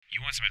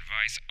You want some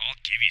advice? I'll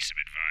give you some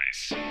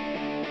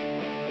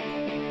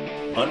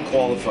advice.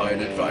 Unqualified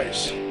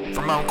advice.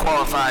 From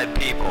unqualified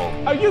people.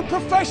 Are you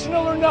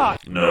professional or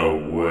not? No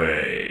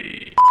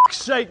way. For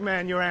sake,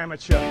 man, you're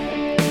amateur.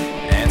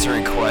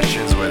 Answering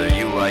questions whether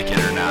you like it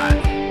or not.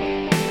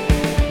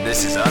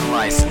 This is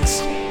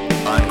unlicensed,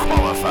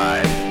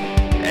 unqualified,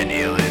 and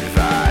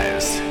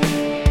ill-advised.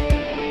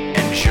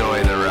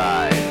 Enjoy the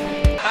ride.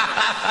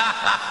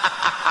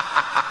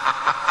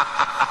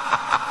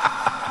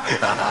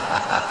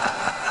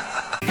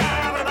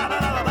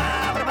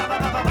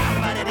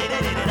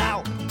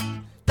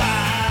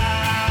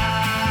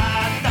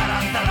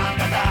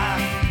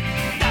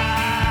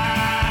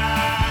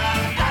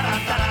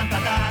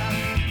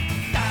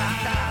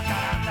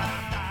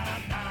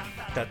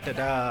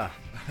 Da-da-da.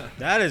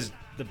 That is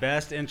the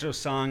best intro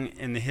song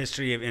in the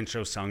history of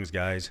intro songs,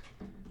 guys.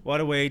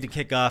 What a way to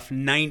kick off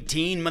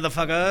 19,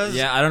 motherfuckers.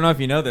 Yeah, I don't know if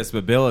you know this,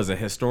 but Bill is a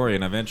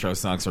historian of intro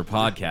songs for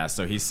podcasts,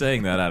 so he's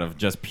saying that out of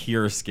just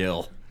pure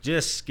skill.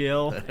 Just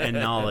skill and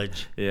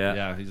knowledge.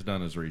 Yeah. He's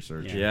done his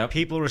research. Yep.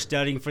 People were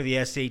studying for the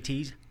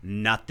SATs,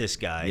 not this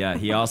guy. Yeah,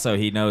 he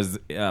knows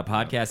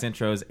podcast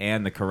intros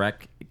and the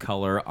correct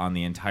color on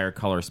the entire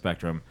color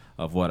spectrum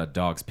of what a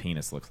dog's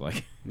penis looks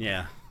like.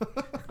 Yeah.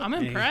 I'm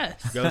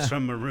impressed. Goes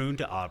from maroon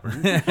to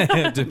auburn.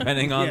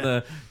 depending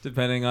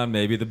on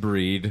maybe the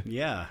breed.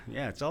 Yeah,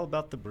 it's all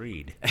about the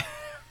breed.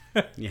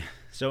 Yeah.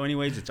 So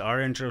anyways, it's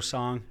our intro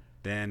song,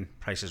 then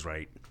Price is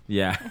Right.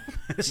 Yeah.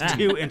 It's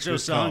two intro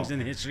songs in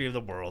the history of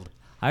the world.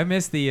 I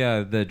miss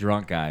the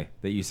drunk guy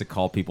that used to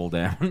call people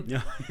down.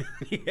 Yeah.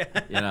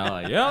 You know,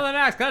 like, you're the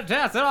next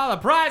contestant on the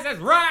Price is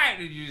Right!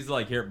 And you just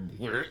like hear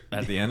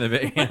at the end of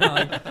it. You know,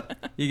 like,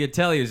 you could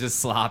tell he was just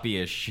sloppy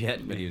as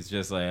shit, but he was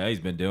just like, oh, he's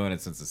been doing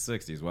it since the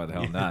 60s. Why the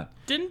hell not?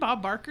 Didn't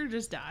Bob Barker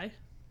just die?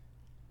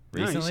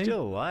 Recently? No, he's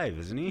still alive,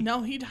 isn't he?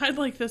 No, he died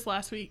like this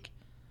last week.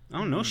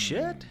 Oh, no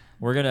shit.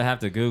 We're going to have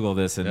to Google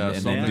this and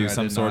then do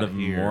some sort of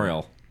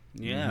memorial.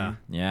 Yeah.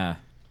 Mm-hmm. Yeah.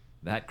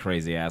 That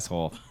crazy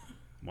asshole.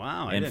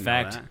 Wow, I In didn't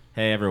fact, know that.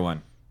 hey,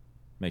 everyone,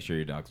 make sure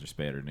your dogs are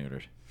spayed or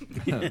neutered.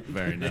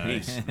 Very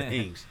nice.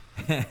 Thanks.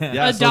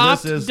 Yeah,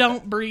 Adopt, so this is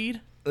don't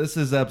breed.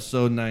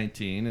 episode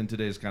 19, and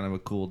today's kind of a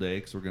cool day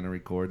because we're going to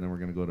record, and then we're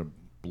going to go to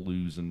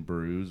Blues and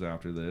Brews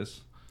after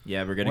this.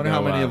 Yeah, we're going to Wonder go...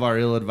 how many of our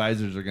ill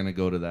advisors are going to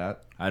go to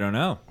that. I don't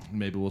know.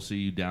 Maybe we'll see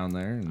you down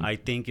there. And I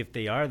think if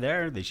they are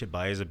there, they should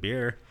buy us a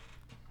beer.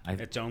 I-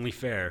 It's only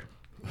fair.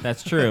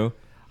 That's true.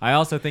 I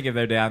also think if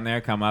they're down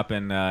there, come up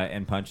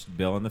and punch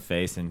Bill in the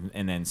face and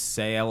then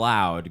say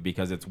aloud,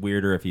 because it's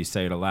weirder if you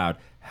say it aloud,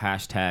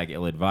 hashtag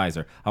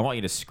ill-advisor. I want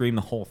you to scream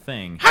the whole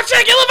thing.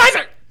 Hashtag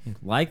ill-advisor!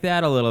 Like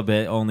that a little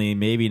bit, only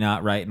maybe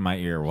not right in my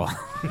ear while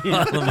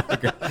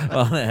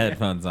the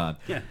headphones on.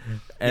 Yeah.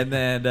 And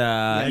then...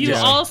 You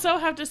just- also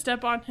have to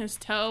step on his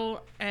toe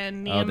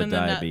and knee him the in the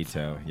nuts.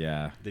 diabito,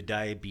 yeah. The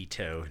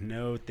diabito.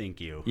 No, thank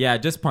you. Yeah,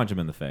 just punch him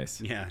in the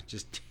face. Yeah,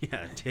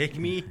 take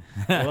me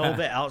a little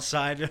bit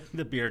outside of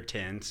the beer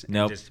tents and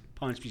Nope. just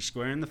punch me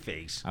square in the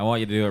face. I want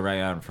you to do it right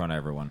out in front of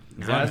everyone.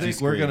 I think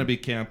we're going to be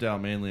camped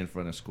out mainly in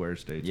front of Square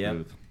State's Yep.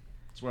 booth.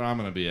 That's where I'm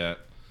going to be at.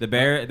 The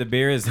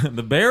beer is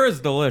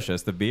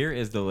delicious. The beer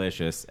is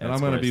delicious. And I'm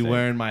going to be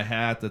wearing my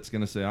hat that's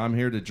going to say, I'm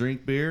here to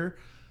drink beer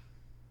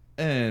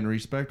and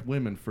respect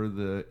women for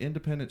the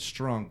independent,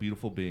 strong,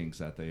 beautiful beings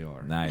that they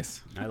are. Nice.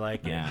 I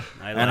like it. Yeah.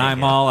 I like And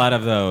I'm it. all out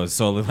of those,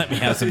 so let me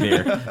have some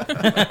beer.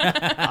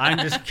 I'm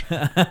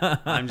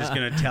just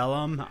gonna tell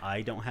them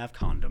I don't have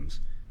condoms.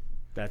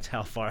 That's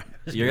how far.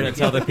 You're going to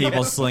tell the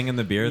people slinging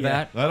the beer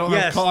that? I don't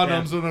Yes, have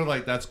condoms, yeah. and they're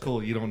like, that's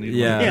cool. You don't need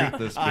Yeah. to Yeah.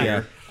 drink this I-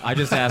 beer. I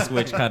just asked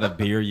which kind of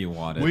beer you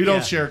wanted. We don't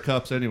Yeah. share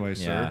cups anyway,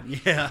 Yeah. sir.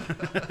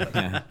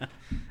 Yeah.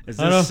 Is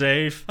I don't- this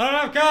safe? I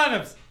don't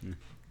have condoms.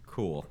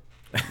 Cool.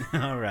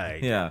 All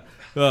right. Yeah.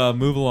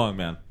 Move along,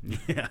 man.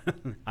 Yeah.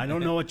 I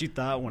don't know what you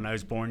thought when I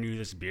was pouring you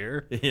this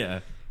beer.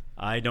 Yeah.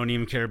 I don't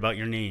even care about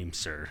your name,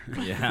 sir.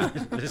 Yeah.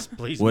 Just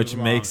please. Which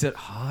move makes along. it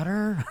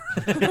hotter?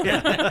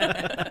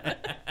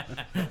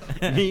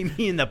 Meet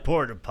me in the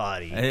porta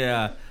potty.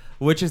 Yeah.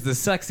 Which is the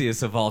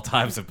sexiest of all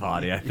types of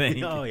potty, I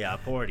think. Oh yeah,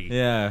 porty.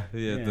 Yeah.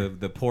 Yeah.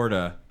 The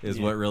porta is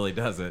what really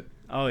does it.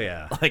 Oh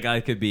yeah. Like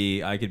I could be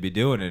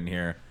doing it in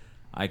here.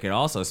 I could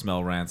also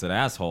smell rancid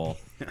asshole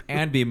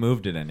and be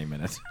moved at any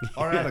minute.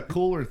 Or at a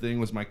cooler thing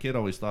was my kid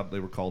always thought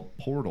they were called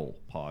portal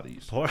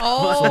potties.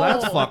 Oh. So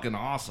that's fucking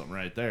awesome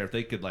right there. If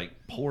they could like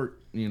port,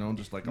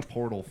 just like a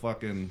portal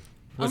fucking...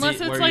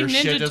 Unless it's where like your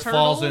Ninja shit just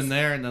Turtles. falls in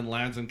there and then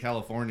lands in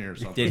California or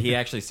something. Did he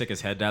actually stick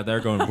his head down there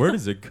going, where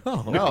does it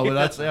go? No, but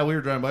that's... Yeah, we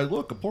were driving by.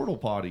 Look, a portal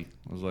potty.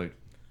 I was like,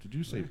 did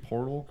you say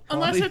portal potty?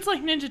 Unless it's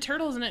like Ninja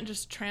Turtles and it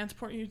just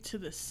transport you to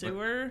the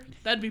sewer.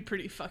 That'd be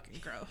pretty fucking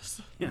gross.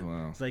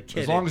 Well, It's like,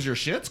 as kid, long as your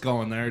shit's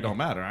going there, it don't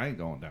matter. I ain't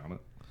going down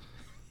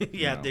it.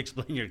 you have to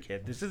explain your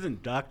kid. This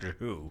isn't Doctor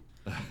Who.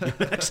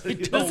 This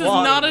is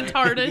not a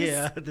TARDIS.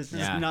 Yeah, this is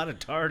Yeah. not a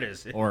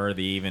TARDIS. Or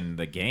even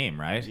the game,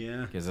 right?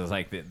 Yeah. Because it's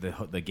like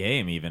the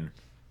game even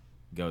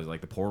goes,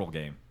 like the Portal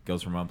game,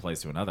 goes from one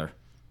place to another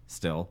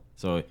still.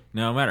 So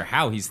no matter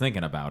how he's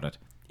thinking about it,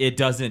 it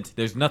doesn't,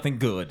 there's nothing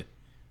good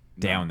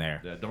down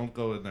there. Yeah, don't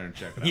go in there and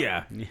check it out.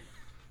 Yeah.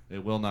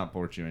 It will not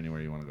port you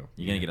anywhere you want to go.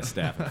 You're going to get a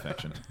staph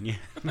infection. Yeah.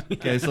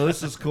 Okay, so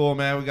this is cool,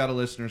 man. We got a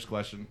listener's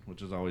question,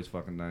 which is always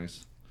fucking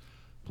nice.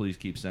 Please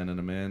keep sending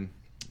them in.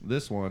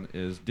 This one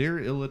is, Dear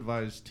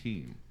Ill-Advised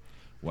Team,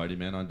 why do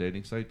men on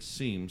dating sites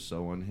seem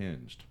so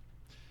unhinged?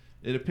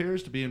 It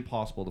appears to be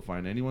impossible to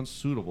find anyone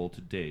suitable to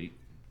date,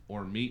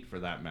 or meet for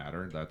that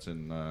matter. That's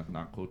in,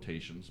 not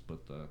quotations,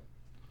 but the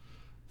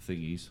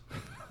thingies.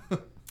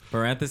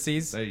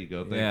 Parentheses? There you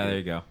go. Thank Yeah, you. there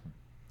you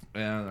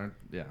go.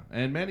 Yeah.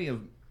 And many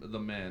of the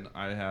men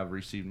I have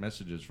received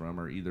messages from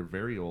are either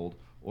very old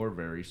or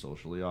very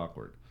socially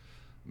awkward.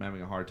 I'm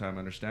having a hard time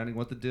understanding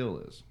what the deal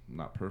is. I'm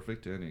not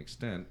perfect to any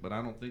extent, but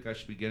I don't think I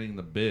should be getting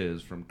the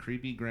biz from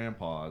creepy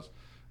grandpas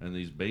and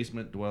these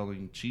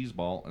basement-dwelling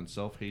cheeseball and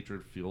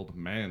self-hatred-fueled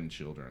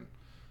man-children.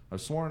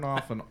 I've sworn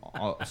off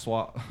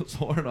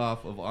sworn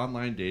off of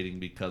online dating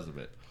because of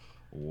it.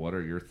 What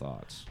are your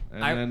thoughts?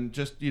 And then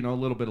just, a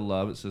little bit of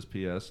love. It says,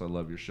 P.S. I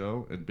love your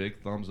show, and big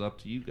thumbs up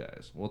to you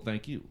guys. Well,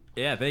 thank you.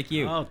 Yeah, thank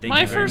you. Oh, thank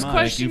My you very first much.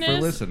 question Thank you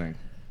for is, listening.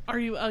 are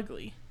you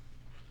ugly?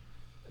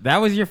 That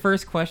was your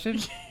first question?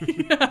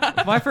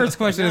 My first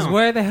question is,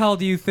 where the hell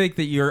do you think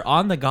that you're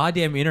on the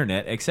goddamn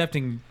internet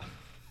accepting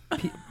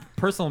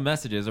personal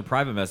messages or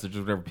private messages,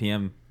 whatever,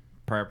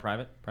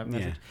 private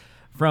message,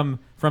 from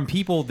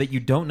people that you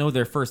don't know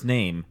their first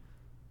name,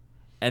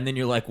 and then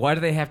you're like, why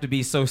do they have to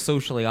be so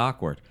socially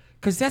awkward?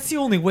 Because that's the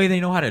only way they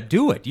know how to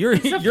do it.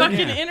 It's the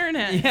fucking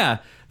internet. Yeah,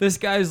 this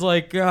guy's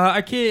like,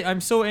 I can't.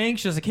 I'm so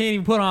anxious. I can't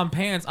even put on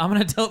pants. I'm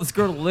gonna tell this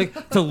girl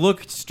to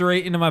look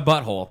straight into my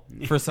butthole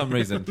for some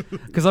reason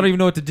because I don't even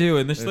know what to do.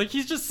 And she's like,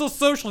 he's just so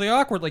socially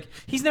awkward. Like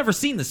he's never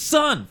seen the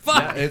sun.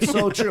 Fuck. Yeah, it's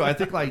so true. I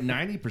think like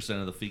 90%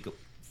 of the fecal.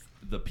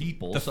 You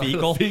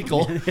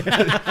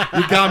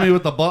got me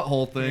with the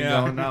butthole thing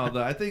going now.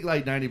 I think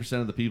like 90%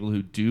 of the people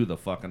who do the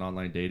fucking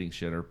online dating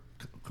shit are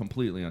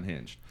completely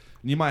unhinged.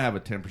 And you might have a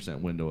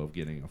 10% window of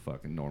getting a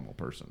fucking normal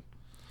person.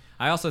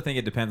 I also think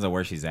it depends on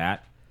where she's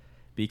at,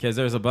 because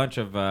there's a bunch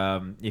of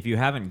if you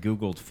haven't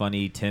Googled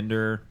funny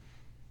Tinder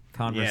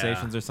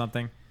conversations or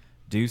something,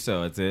 do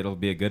so. It'll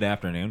be a good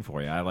afternoon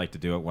for you. I like to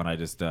do it when I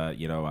just I'm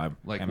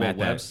Like I'm what at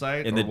that-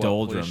 website in or the what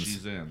doldrums. place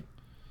she's in.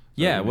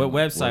 Yeah, I mean, what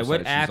website,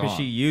 what she's app is on.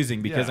 she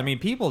using? Because Yeah. I mean,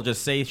 people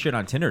just say shit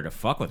on Tinder to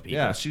fuck with people.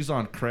 Yeah, she's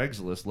on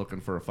Craigslist looking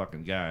for a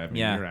fucking guy. I mean,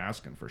 Yeah. you're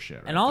asking for shit.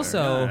 Right And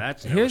also, Yeah,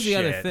 that's no here's the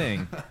other shit.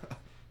 thing.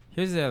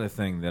 Here's the other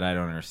thing that I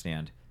don't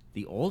understand: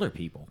 the older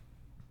people.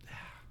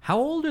 How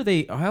old are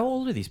they? How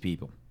old are these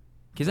people?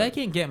 Because I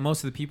can't get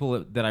most of the people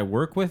that I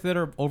work with that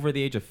are over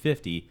the age of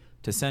 50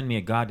 to send me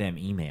a goddamn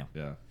email.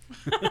 Yeah.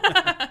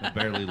 I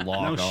barely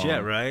log No on.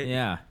 shit, right?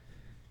 Yeah.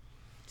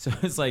 So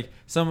it's like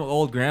some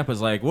old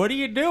grandpa's like, "What are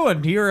you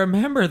doing? Do you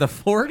remember the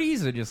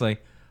 40s?" And just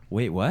like,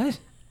 "Wait, what?"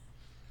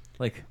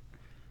 Like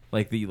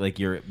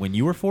you're when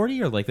you were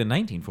 40 or like the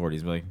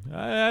 1940s? Like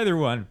either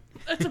one.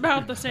 It's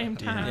about the same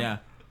time. Yeah.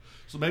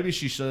 So maybe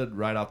she should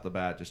right off the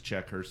bat just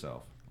check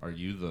herself. Are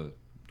you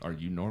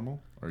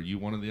normal? Are you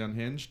one of the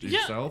unhinged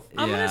yourself?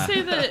 I'm Yeah. gonna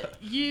say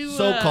that you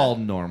So-called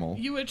normal.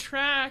 You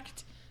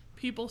attract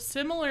people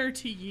similar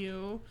to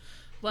you.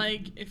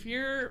 Like if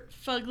you're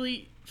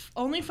fugly,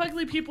 only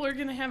fugly people are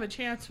gonna have a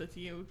chance with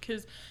you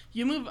because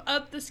you move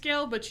up the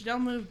scale, but you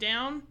don't move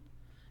down.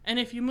 And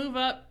if you move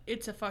up,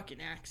 it's a fucking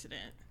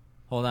accident.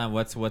 Hold on.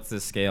 What's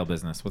this scale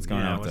business? What's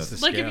going Yeah, on with what's this?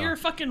 the Like if scale? you're a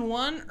fucking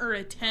 1 or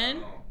a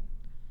 10,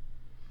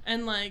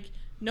 and like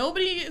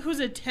nobody who's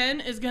a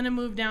 10 is gonna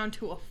move down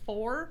to a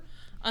 4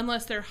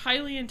 unless they're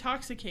highly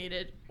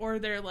intoxicated or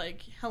they're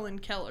like Helen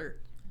Keller.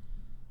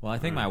 Well, I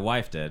think my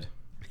wife did.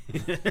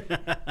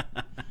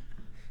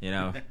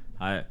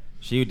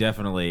 She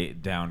definitely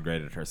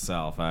downgraded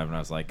herself. I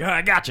was like,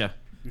 I gotcha.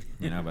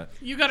 But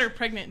You got her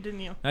pregnant, didn't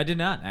you? I did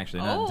not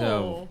actually. Not Oh.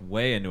 until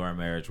way into our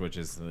marriage, which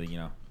is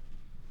the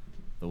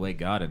way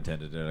God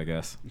intended it. I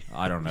guess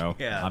I don't know.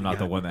 Yeah, I'm not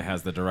the God. one that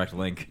has the direct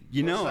link.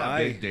 You know, What's that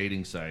I big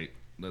dating site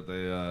that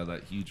they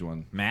that huge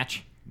one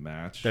Match.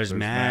 Match. there's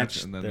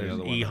Match, and then there's the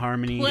other one.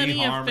 eHarmony.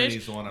 Plenty of eHarmony's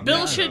fish. the one I'm Bill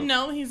thinking should of.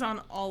 know he's on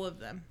all of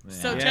them.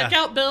 So Yeah. check Yeah.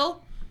 out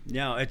Bill.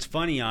 No, it's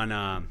funny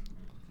on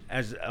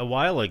as a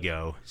while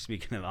ago.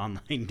 Speaking of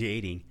online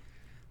dating,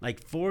 like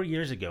 4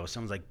 years ago,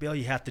 someone's like, "Bill,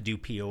 you have to do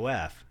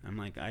POF." I'm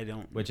like, "I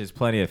don't." Which is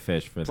plenty of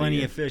fish for Plenty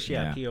the, of fish,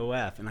 yeah,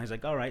 POF. And I was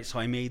like, "All right." So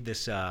I made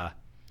this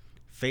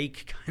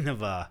fake kind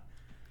of a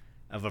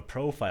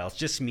profile. It's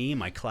just me,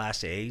 my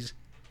class A's,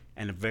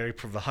 and a very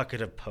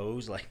provocative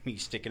pose, like me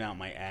sticking out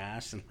my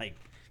ass and like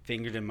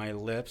fingered in my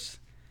lips.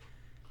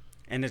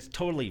 And it's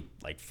totally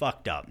like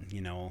fucked up,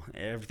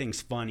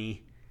 everything's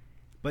funny.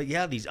 But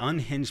yeah, these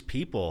unhinged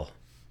people,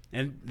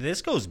 and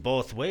this goes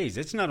both ways.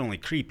 It's not only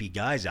creepy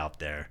guys out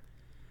there.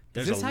 Is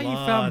There's this a how you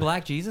lot- found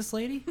Black Jesus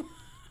Lady?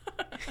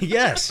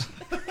 Yes.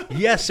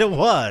 Yes, it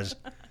was.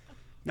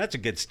 That's a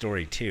good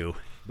story too.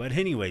 But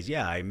anyways,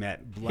 yeah, I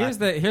met Black.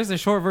 Here's the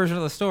short version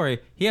of the story.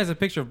 He has a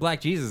picture of Black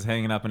Jesus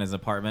hanging up in his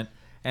apartment,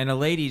 and a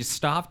lady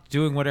stopped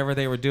doing whatever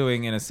they were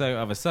doing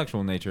of a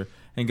sexual nature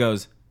and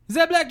goes, "Is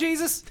that Black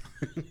Jesus?"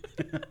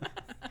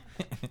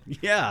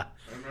 Yeah.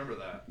 I remember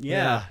that.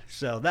 Yeah.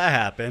 So that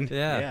happened.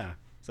 Yeah. Yeah.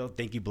 So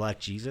thank you, Black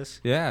Jesus.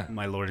 Yeah.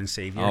 My Lord and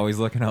Savior. Always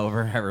looking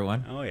over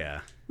everyone. Oh,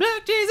 yeah.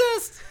 Black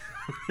Jesus!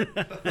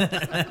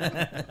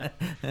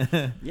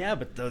 Yeah,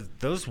 but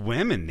those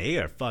women, they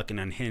are fucking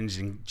unhinged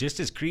and just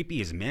as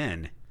creepy as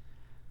men.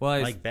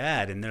 Well, Like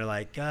bad. And they're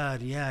like,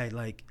 God, yeah,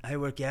 I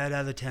work out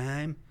all the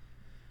time.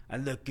 I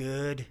look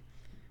good.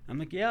 I'm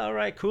like, yeah, all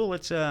right, cool.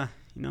 Let's,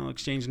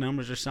 exchange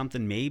numbers or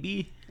something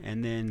maybe.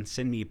 And then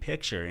send me a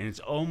picture. And it's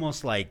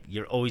almost like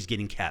you're always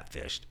getting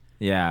catfished.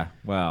 yeah,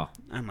 well.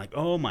 I'm like,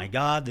 oh my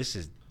God,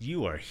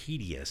 you are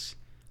hideous.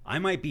 I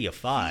might be a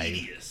 5.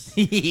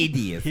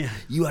 Hideous. Yeah.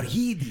 You are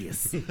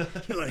hideous.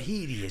 You are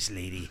hideous,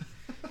 lady.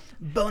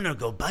 Boner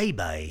go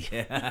bye-bye.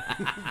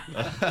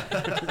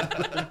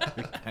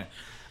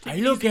 I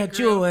look at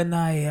you and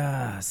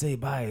I say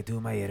bye to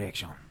my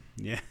erection.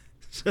 Yeah.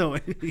 So,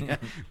 yeah,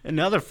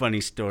 another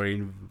funny story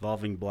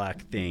involving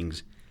black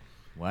things.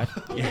 What?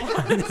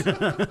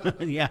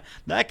 Yeah,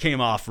 that came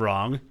off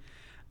wrong.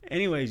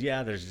 Anyways,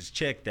 yeah, there's this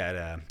chick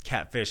that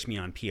catfished me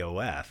on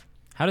POF.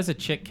 How does a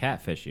chick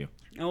catfish you?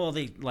 Oh, well,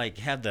 they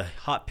have the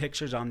hot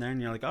pictures on there,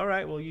 and you're like, all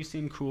right, well, you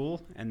seem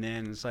cool. And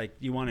then it's like,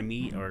 you want to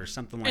meet or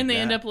something like that. And they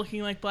end up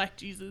looking like Black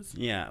Jesus.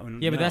 Yeah.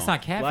 Yeah, but that's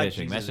not Black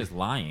catfishing. That's Jesus- just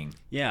lying.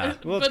 Yeah.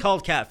 Well, it's But-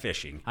 called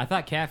catfishing. I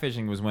thought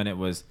catfishing was when it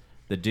was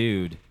the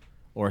dude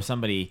or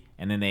somebody,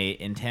 and then they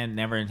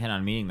never intend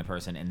on meeting the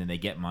person, and then they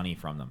get money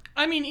from them.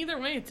 I mean, either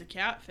way, it's a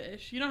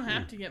catfish. You don't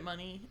have to get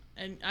money.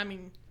 And, I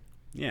mean,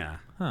 Yeah.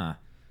 Huh.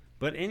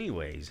 But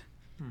anyways,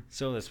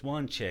 so this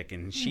one chick,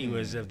 and she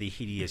was of the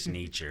hideous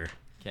nature.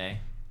 Okay.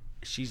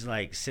 She's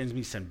like, sends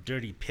me some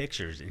dirty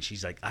pictures, and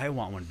she's like, I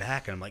want one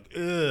back. And I'm like,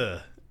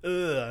 ugh.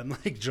 I'm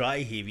like dry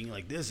heaving,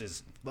 like, this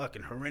is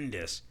fucking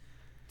horrendous.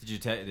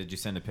 Did you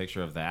send a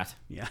picture of that?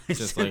 Yeah, I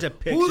Just sent like, a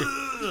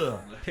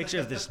picture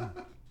of this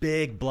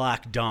big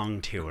black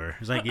dong to her. I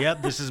was like,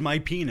 yep, this is my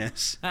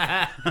penis.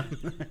 And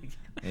then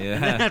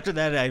Yeah. after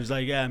that, I was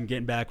like, yeah, I'm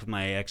getting back with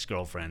my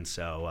ex-girlfriend.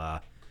 So,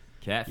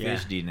 Catfish Yeah.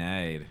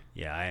 denied.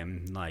 yeah, I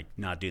am like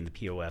not doing the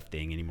POF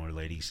thing anymore,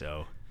 lady.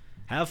 So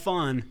have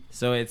fun.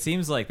 So it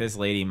seems like this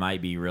lady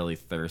might be really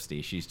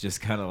thirsty. She's just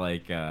kind of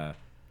like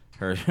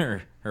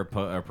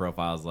her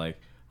profile's like,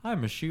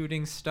 I'm a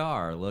shooting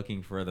star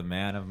looking for the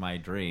man of my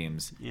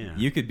dreams. Yeah.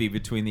 You could be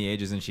between the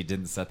ages, and she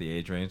didn't set the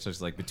age range. So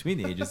it's like between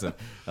the ages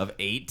of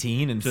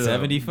 18 and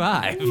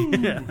 75.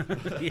 Yeah.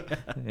 You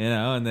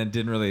know, and then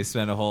didn't really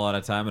spend a whole lot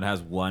of time. It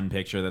has one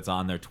picture that's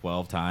on there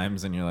 12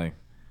 times, and you're like,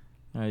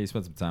 all right, you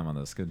spent some time on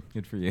this. Good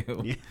for you.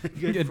 Yeah,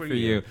 good for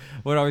you.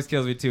 What always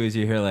kills me, too, is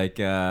you hear like,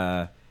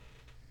 I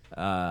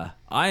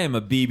am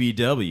a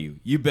BBW.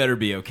 You better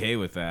be okay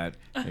with that.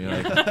 And you're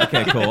like,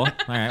 okay, cool. All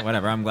right,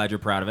 whatever. I'm glad you're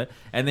proud of it.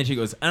 And then she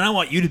goes, and I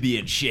want you to be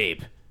in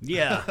shape.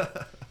 Yeah.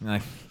 I'm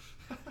like,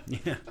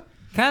 Yeah.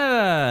 kind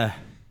of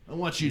I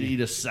want you to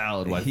eat a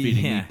salad while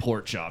feeding Yeah. me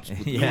pork chops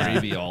with Yeah.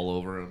 gravy all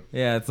over them.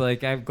 yeah. It's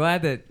like I'm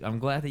glad that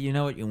you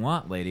know what you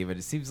want, lady. But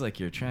it seems like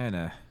you're trying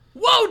to.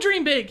 whoa,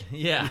 dream big.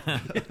 Yeah.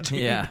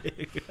 Yeah.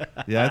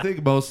 Yeah, I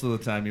think most of the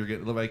time you're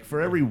getting like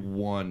for every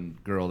one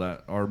girl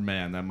that or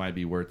man that might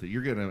be worth it,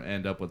 you're gonna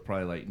end up with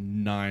probably like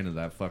 9 of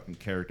that fucking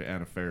character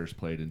Anna Faris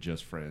played in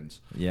Just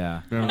Friends.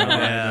 Yeah. Remember that Yeah.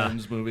 Ryan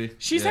Reynolds movie?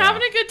 She's Yeah.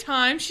 having a good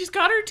time. She's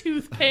got her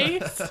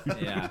toothpaste.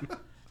 Yeah.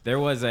 There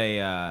was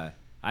I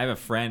have a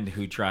friend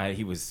who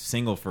he was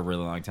single for a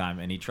really long time,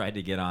 and he tried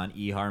to get on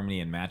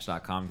eHarmony and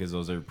Match.com because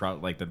those are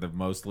probably like the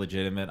most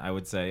legitimate, I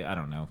would say. I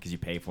don't know, because you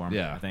pay for them,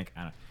 Yeah. I think.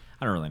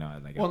 I don't really know how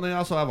they go. Well, and they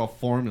also have a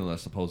formula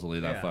supposedly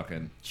that Yeah.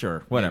 fucking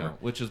Sure, whatever. you know,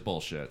 which is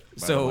bullshit. By the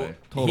So way.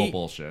 Total he-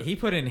 bullshit. He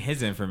put in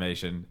his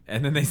information,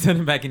 and then they sent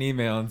him back an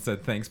email and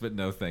said, "Thanks, but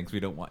no thanks. We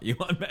don't want you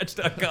on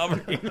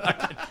Match.com." Or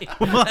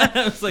I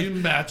was like, You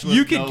match with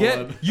you could no get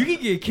one." you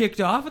could get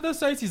kicked off of those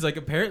sites. He's like,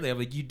 apparently, I'm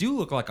like, you do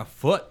look like a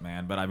foot,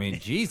 man. But I mean,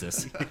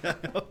 Jesus.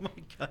 Oh my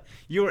God.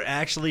 You were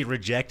actually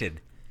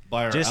rejected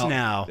by our just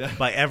now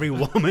by every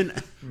woman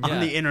Yeah. on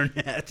the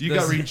internet. You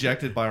got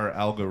rejected by our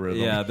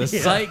algorithm. Yeah, the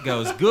site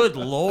goes, "Good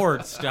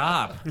Lord,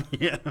 stop."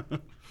 Yeah.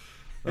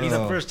 He's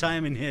the first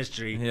time in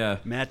history Yeah.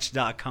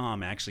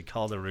 Match.com actually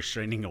called a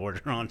restraining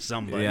order on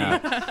somebody.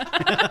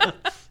 Yeah.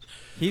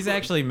 He's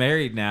actually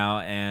married now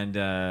and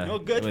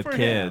good with for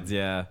kids. him.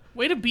 Yeah.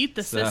 Way to beat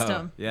the So,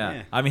 system. Yeah.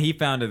 Yeah. I mean, he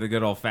found it the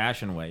good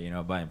old-fashioned way,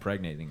 by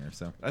impregnating her.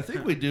 So. I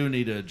think we do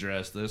need to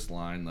address this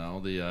line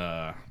though.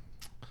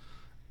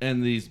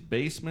 And these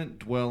basement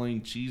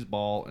dwelling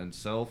cheeseball and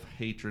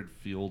self-hatred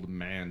fueled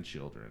man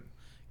children.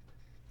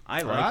 I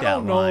I like that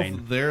don't know line.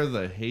 if they're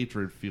the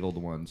hatred fueled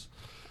ones.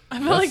 I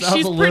feel That like sounds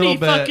she's a pretty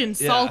little bit- fucking yeah.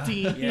 salty.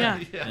 Yeah.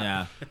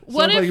 Yeah.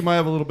 What Sounds like you if might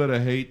have a little bit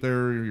of hate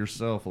there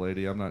yourself,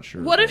 lady. I'm not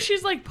sure. what if but-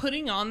 she's like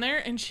putting on there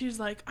and she's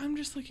like, I'm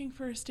just looking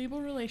for a stable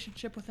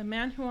relationship with a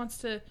man who wants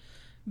to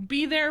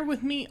be there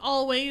with me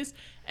always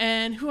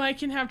and who I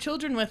can have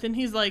children with, and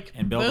he's like,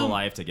 And build a boom,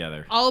 life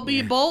together. I'll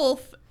be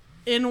both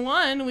in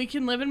one. We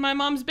can live in my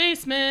mom's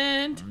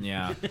basement.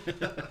 Yeah.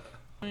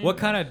 What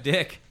kind of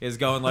dick is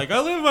going like, I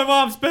live in my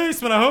mom's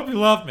basement, I hope you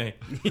love me?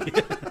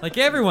 Like,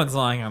 everyone's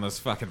lying on those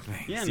fucking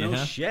things. Yeah, you no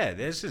know? shit.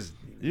 This is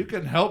You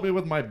can help me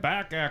with my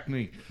back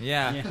acne.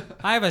 Yeah.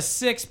 I have a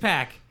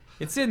 6-pack.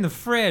 It's in the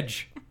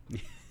fridge.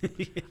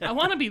 I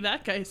want to be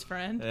that guy's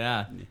friend.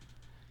 Yeah.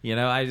 You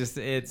know,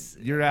 it's...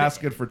 You're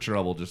asking for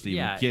trouble just even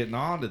Yeah. getting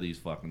onto these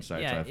fucking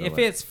sites. Yeah, I feel if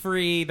like. it's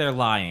free, they're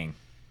lying.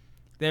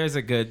 There's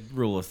a good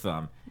rule of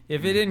thumb.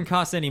 If it didn't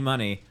cost any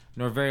money,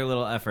 nor very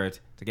little effort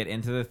to get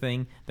into the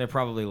thing, they're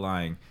probably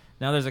lying.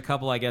 Now, there's a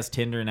couple, I guess,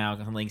 Tinder now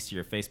links to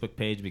your Facebook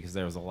page because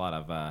there was a lot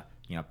of,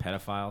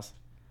 pedophiles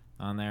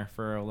on there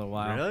for a little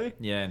while. Really?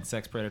 Yeah, and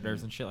sex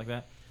predators and shit like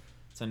that.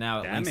 So now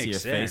it That links to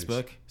your makes sense.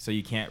 Facebook, so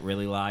you can't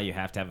really lie. You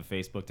have to have a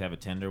Facebook to have a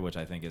Tinder, which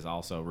I think is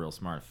also real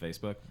smart of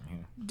Facebook.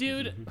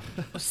 Dude,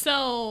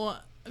 so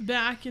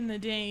back in the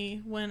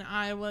day when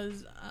I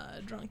was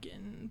a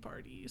drunken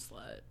party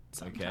slut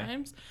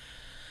sometimes,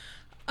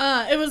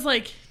 it was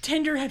like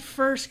Tinder had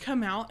first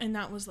come out, and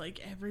that was like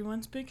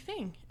everyone's big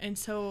thing. And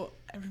so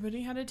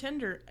everybody had a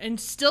Tinder. And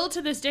still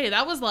to this day,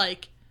 that was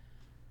like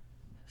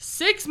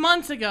 6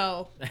 months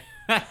ago.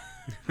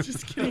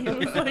 Just kidding. It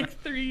was like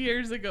 3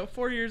 years ago,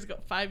 4 years ago,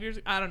 5 years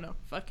ago. I don't know.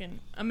 Fucking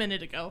a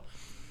minute ago.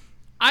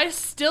 I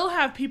still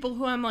have people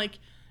who I'm like,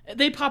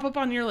 they pop up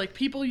on your like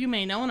people you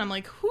may know, and I'm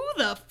like, who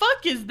the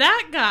fuck is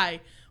that guy?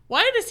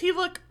 Why does he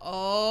look?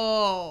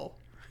 Oh,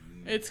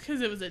 it's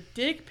because it was a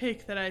dick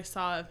pic that I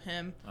saw of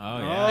him. Oh,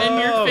 yeah.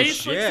 And your Oh,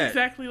 face looks shit.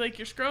 exactly like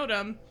your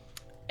scrotum.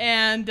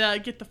 And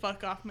get the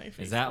fuck off my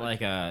face. Is that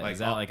like a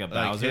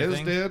Bowser his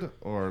thing? did,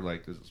 or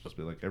like is it supposed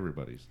to be like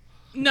everybody's?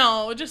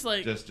 No, just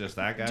like Just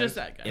that guy. Just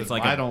that guy. It's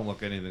like I a- don't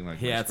look anything like.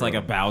 Yeah, my it's like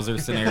a scrotum. Bowser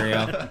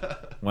scenario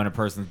when a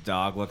person's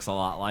dog looks a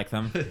lot like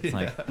them. It's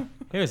like,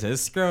 here's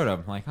his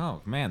scrotum. Like,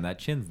 oh man, that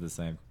chin's the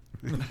same.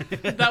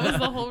 that was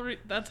the whole.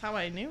 That's how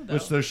I knew though.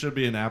 Which there should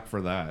be an app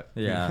for that.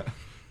 Yeah,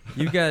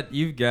 you've got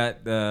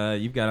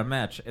a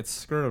match. It's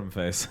scrotum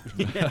face.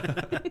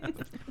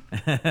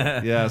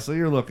 Yeah, so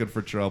you're looking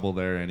for trouble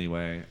there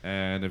anyway,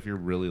 and if you're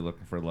really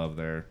looking for love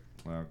there,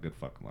 well, good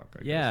fucking luck. I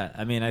guess. Yeah,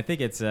 I mean, I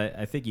think it's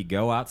I think you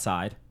go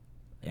outside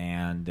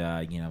and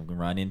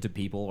run into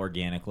people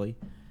organically.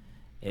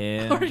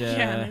 And,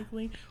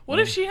 organically. What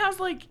if she has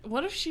like?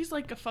 What if she's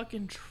like a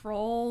fucking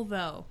troll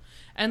though?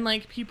 And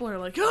like people are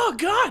like, oh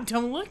god,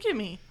 don't look at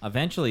me.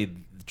 Eventually,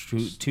 two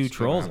It's gonna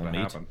trolls have will to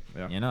meet. happen,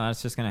 yeah. You know,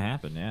 that's just gonna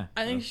happen. Yeah.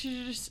 I think she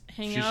should just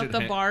hang She out at should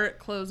the hang- bar at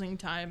closing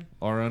time.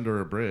 Or under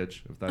a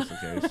bridge, if that's the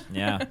case.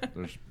 Yeah.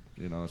 There's,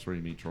 that's where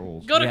you meet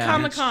trolls. Go to Yeah.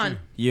 Comic Con.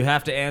 You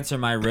have to answer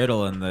my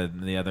riddle, and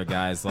the other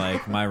guy's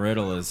like, my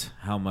riddle is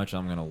how much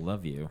I'm gonna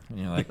love you. And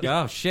you're like,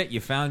 oh shit,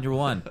 you found your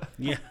one.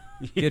 Yeah.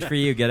 Good for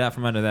you. Get out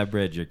from under that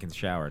bridge. You can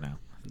shower now.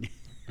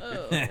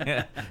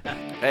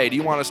 Hey, do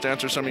you want us to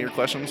answer some of your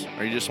questions,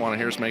 or you just want to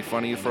hear us make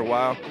fun of you for a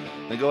while?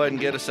 Then go ahead and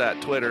get us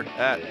at Twitter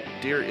at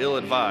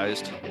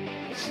DearIlladvised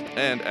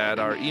and at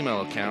our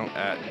email account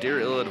at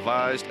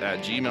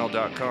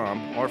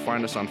DearIlladvised@gmail.com, or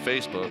find us on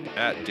Facebook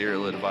at Dear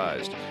Ill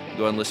Advised. Go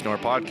ahead and listen to our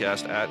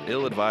podcast at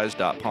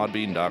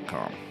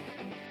illadvised.podbean.com.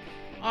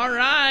 All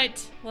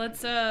right,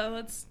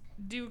 let's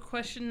do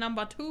question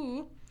number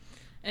 2,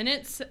 and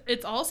it's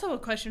also a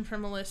question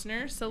from a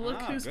listener. So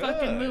look who's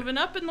fucking moving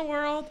up in the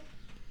world.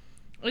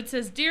 It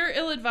says, Dear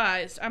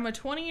Ill-Advised, I'm a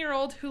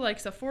 20-year-old who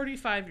likes a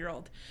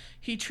 45-year-old.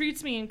 He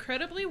treats me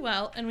incredibly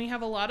well, and we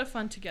have a lot of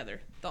fun together.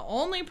 The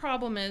only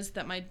problem is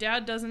that my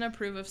dad doesn't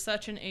approve of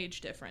such an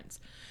age difference.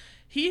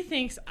 He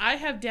thinks I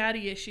have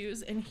daddy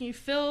issues, and he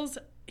feels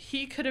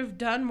he could have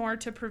done more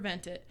to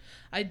prevent it.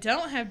 I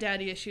don't have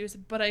daddy issues,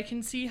 but I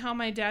can see how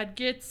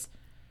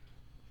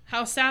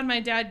sad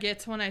my dad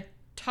gets when I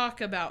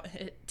talk about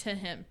it to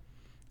him.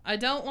 I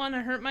don't want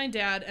to hurt my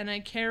dad, and I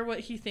care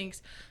what he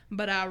thinks,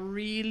 but I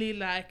really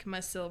like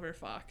my silver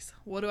fox.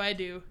 What do I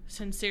do?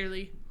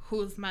 Sincerely,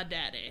 who's my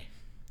daddy?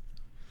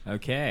 Her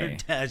Okay.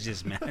 dad's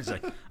just mad. He's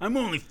like, I'm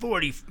only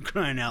 40,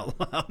 crying out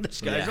loud. This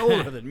guy's Yeah.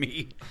 older than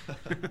me.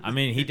 I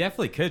mean, he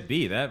definitely could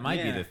be. That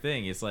might be Yeah. the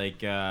thing. It's like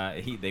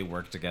they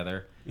work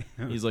together.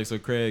 He's like, so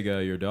Craig,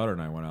 your daughter and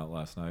I went out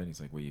last night.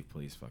 He's like, will you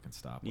please fucking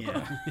stop? with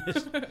Yeah.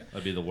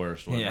 That'd be the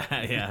worst one.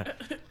 that?" yeah.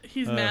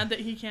 He's mad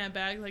that he can't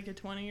bag like a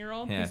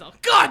 20-year-old. Yeah. He's all,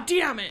 God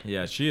damn it!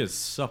 Yeah, she is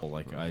supple.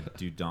 Like, I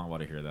do not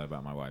want to hear that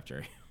about my wife,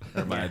 Jerry.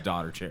 Or my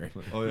daughter, Jerry.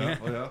 Oh yeah,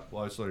 oh yeah.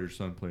 Well, I saw your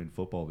son playing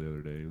football the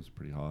other day. It was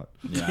pretty hot.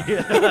 Yeah.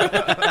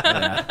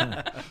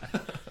 Yeah.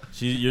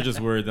 You're just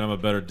worried that I'm a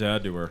better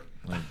dad to her.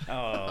 Like,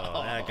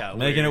 Oh, that got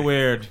making it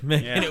weird.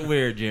 Making Yeah. it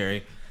weird,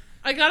 Jerry.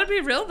 I gotta be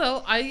real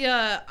though.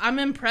 I'm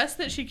impressed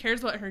that she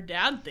cares what her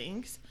dad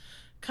thinks,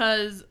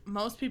 cause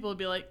most people would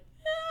be like,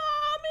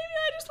 maybe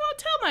I just won't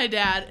tell my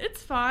dad.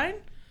 It's fine.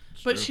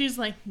 But true. she's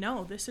like,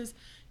 no,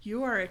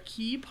 you are a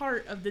key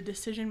part of the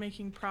decision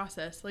making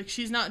process. Like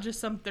she's not just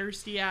some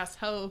thirsty ass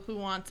hoe who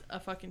wants a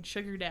fucking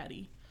sugar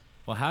daddy.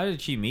 Well, how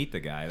did she meet the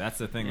guy? That's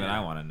the thing that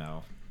I want to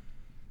know.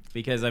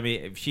 Because I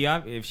mean, if she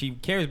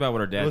cares about what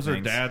her dad It was her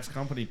thinks, dad's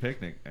company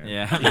picnic.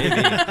 yeah,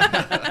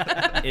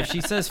 maybe. If she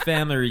says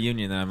family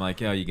reunion, then I'm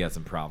like, oh, you got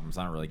some problems.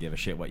 I don't really give a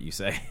shit what you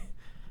say.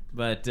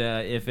 But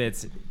if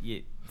it's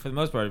for the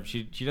most part,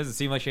 she doesn't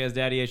seem like she has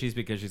daddy issues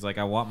because she's like,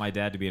 I want my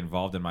dad to be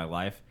involved in my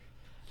life.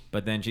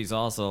 But then she's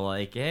also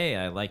like, hey,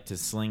 I like to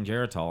sling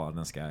Geritol on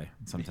this guy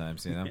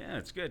sometimes, you know? Yeah,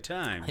 it's a good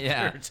time.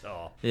 Yeah. It's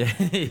all. Yeah,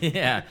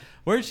 yeah.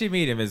 Where'd she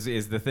meet him? Is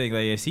the thing?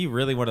 Like, is he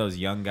really one of those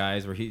young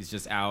guys where he's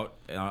just out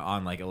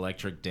on like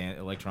electronic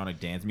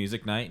dance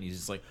music night, and he's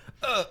just like,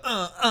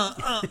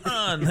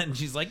 and then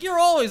she's like, you're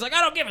always like,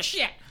 I don't give a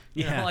shit.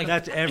 You Yeah, know, like,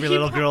 that's every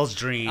little girl's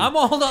dream. I'm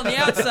old on the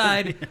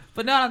outside,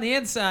 but not on the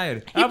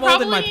inside. I'm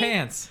old in my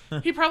pants.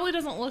 He probably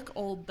doesn't look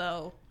old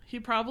though. He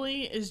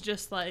probably is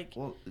just like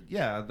Well,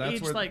 yeah, that's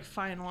aged where. like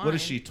fine wine. What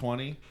is she?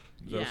 20? Is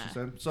that what Yeah. she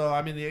said? So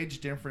I mean, the age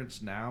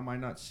difference now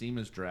might not seem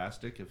as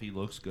drastic if he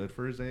looks good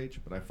for his age,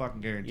 but I fucking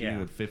guarantee Yeah.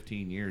 you, in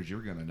 15 years,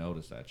 you're gonna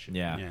notice that shit.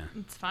 Yeah. Yeah.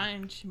 It's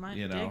fine. She might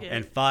You know, dig it.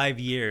 In 5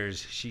 years,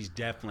 she's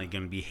definitely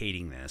going to be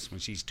hating this. When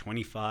she's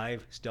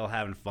 25, still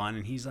having fun,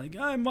 and he's like,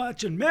 I'm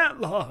watching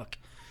Matlock.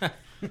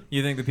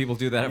 You think that people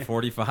do that at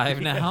 45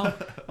 now?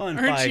 Well, in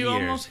Aren't 5 you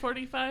years. almost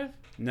 45?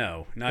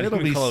 No, not It'll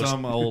even be close.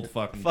 some old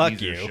fucking Fuck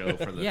teaser you. show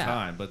for the Yeah.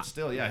 time, but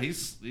still, yeah,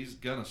 he's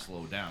gonna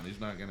slow down. He's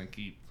not gonna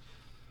keep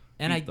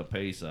the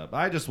pace up.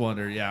 I just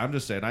wonder. Yeah, I'm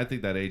just saying. I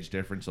think that age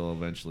difference will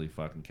eventually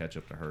fucking catch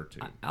up to her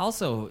too.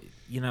 Also,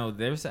 you know,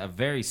 there's a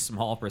very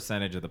small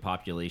percentage of the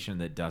population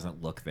that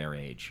doesn't look their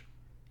age.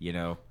 You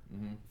know,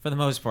 for the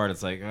most part,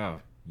 it's like,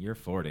 oh, you're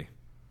 40.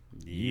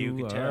 You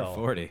can are tell.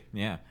 40.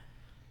 Yeah.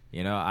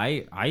 You know,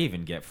 I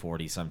even get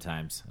 40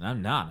 sometimes, and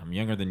I'm not. I'm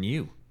younger than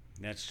you.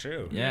 That's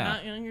true. You're Yeah.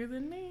 not younger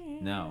than me.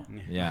 No.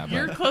 Yeah.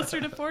 You're But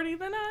closer to 40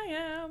 than I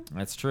am.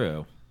 that's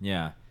true.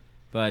 Yeah.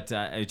 But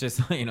it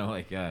just, you know,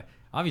 like,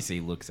 obviously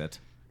he looks it,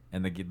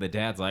 and the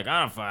dad's like,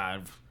 I'm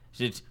fine.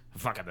 Shit,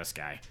 fucking this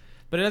guy.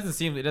 But it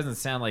doesn't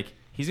sound like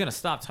he's gonna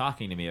stop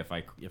talking to me if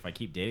I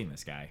keep dating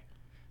this guy.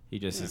 He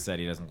just has said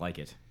he doesn't like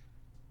it.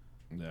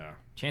 Yeah.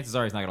 Chances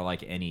are he's not gonna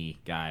like any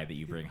guy that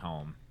you bring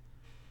home,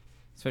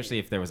 especially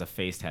if there was a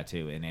face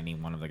tattoo in any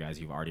one of the guys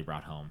you've already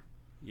brought home.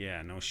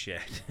 Yeah, no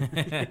shit.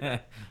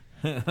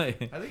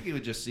 I think he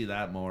would just see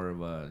that more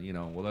of a, you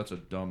know, well, that's a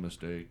dumb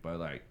mistake by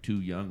like two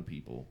young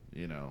people,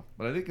 you know.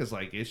 But I think his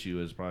like issue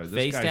is probably this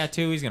Face guy's-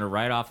 tattoo. He's gonna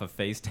write off a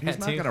face tattoo. He's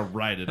not gonna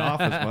write it off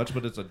as much,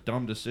 but it's a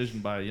dumb decision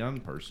by a young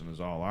person. Is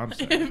all I'm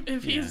saying.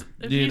 If he's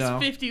You know?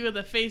 50 with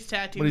a face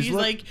tattoo, But he's he's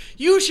look- like,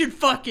 you should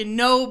fucking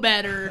know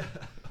better.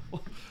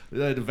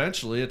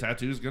 Eventually, a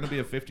tattoo is gonna be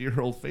a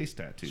 50-year-old face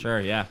tattoo. Sure.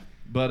 Yeah.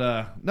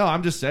 But no,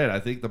 I'm just saying. I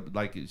think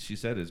like she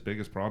said, his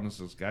biggest problem is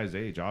this guy's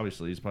age.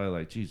 Obviously, he's probably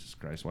like, Jesus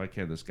Christ, why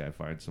can't this guy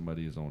find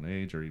somebody his own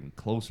age or even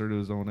closer to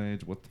his own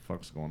age? What the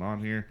fuck's going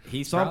on here?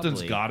 Something's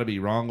probably- got to be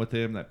wrong with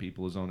him that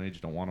people his own age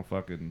don't want to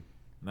fucking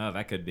No,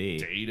 that could be.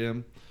 date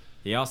him.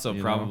 He also You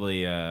know?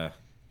 probably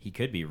he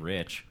could be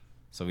rich,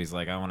 so he's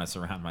like, I want to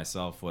surround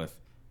myself with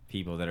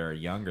people that are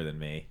younger than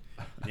me,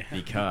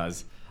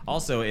 because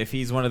also if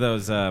he's one of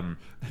those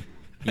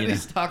And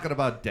he's talking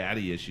about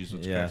daddy issues,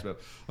 which Yeah. cracks me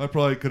up. I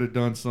probably could have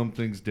done some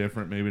things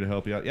different, maybe to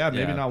help you out. Yeah,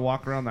 maybe Yeah. not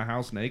walk around the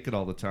house naked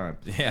all the time.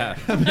 Yeah.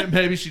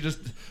 Maybe she just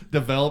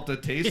developed a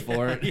taste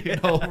for it, you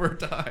know, over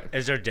time.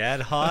 Is her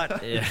dad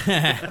hot?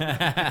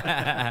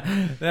 Yeah.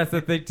 That's the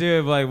thing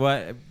too. Like,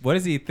 what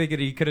is he thinking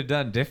he could have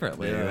done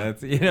differently? Yeah.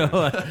 That's, you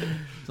know,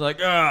 it's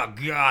like, oh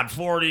God,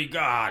 40,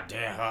 God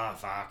damn, oh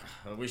fuck,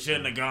 we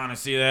shouldn't have gone to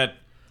see that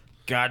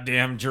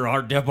goddamn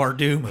Gerard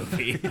Depardieu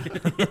movie.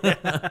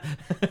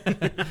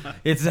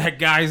 It's that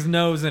guy's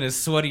nose and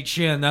his sweaty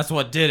chin. That's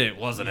what did it,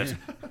 wasn't it?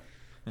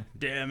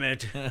 Damn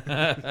it.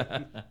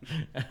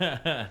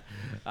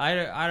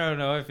 I don't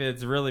know if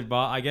it's really.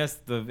 I guess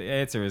the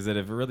answer is that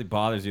if it really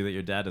bothers you that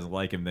your dad doesn't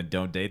like him, then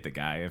don't date the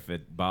guy. If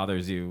it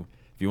bothers you,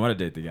 if you want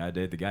to date the guy,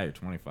 date the guy. You're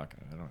 20 fucking.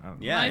 I don't know.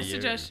 Yeah, My you're-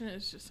 suggestion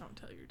is just don't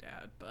tell your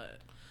dad, but...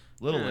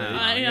 Little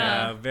late.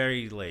 Yeah.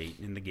 Very late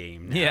in the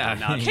game. Now. Yeah.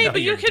 Now Okay, know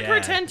but you your could dad.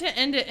 pretend to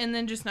end it and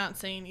then just not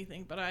say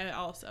anything, but I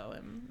also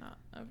am not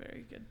a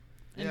very good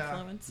Yeah.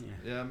 influence.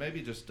 Yeah,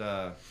 maybe just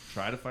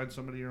try to find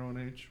somebody your own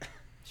age.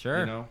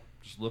 Sure. You know,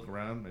 just look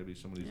around. Maybe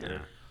somebody's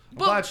there. I'm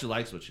Well- glad she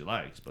likes what she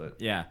likes, but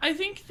Yeah. I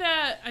think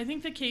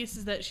the case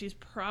is that she's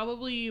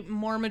probably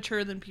more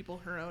mature than people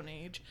her own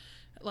age.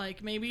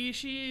 Like maybe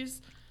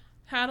she's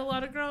had a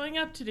lot of growing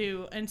up to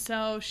do, and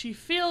so she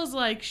feels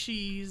like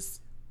she's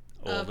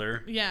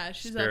Older. yeah,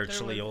 she's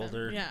Spiritually up there with him.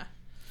 older. Yeah,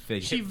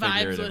 Fig- she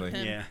vibes with figuratively.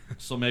 him. Yeah.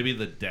 so maybe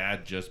the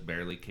dad just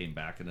barely came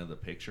back into the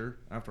picture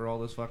after all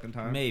this fucking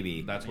time.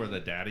 Maybe. That's where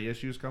the daddy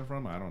issues come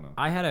from. I don't know.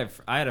 I had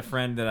a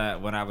friend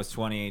that when I was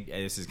 20.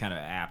 This is kind of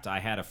apt. I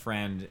had a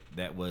friend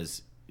that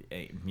was,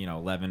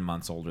 11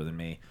 months older than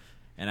me,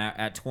 and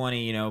at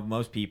 20,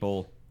 most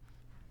people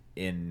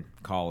in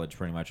college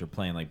pretty much are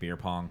playing like beer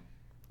pong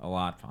a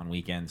lot on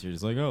weekends. You're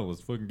just like, oh,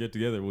 let's fucking get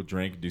together, we'll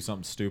drink, do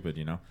something stupid,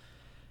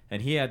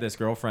 And he had this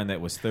girlfriend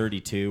that was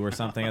 32 or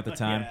something at the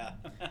time,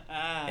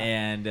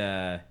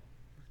 and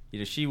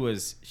she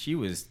was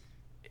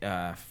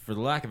for the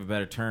lack of a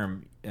better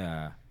term,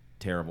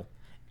 terrible,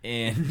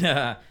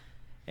 and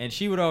And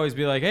she would always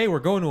be like, hey, we're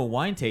going to a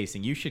wine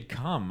tasting. You should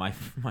come. My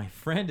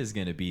friend is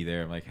going to be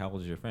there. I'm like, how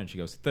old is your friend? She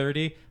goes,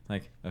 30. I'm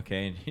like,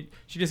 okay. And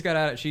she just got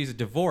out. She's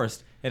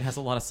divorced and has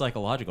a lot of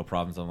psychological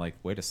problems. I'm like,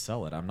 way to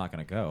sell it. I'm not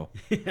going to go.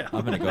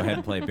 I'm going to go ahead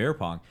and play beer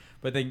pong.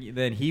 But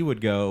then he would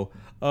go,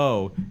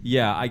 oh,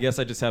 yeah, I guess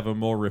I just have a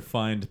more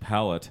refined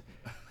palate.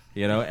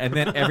 You know, and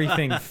then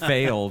everything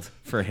failed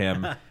for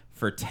him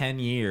for 10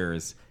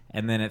 years.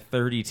 And then at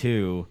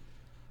 32,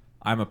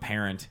 I'm a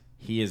parent.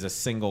 He is a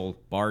single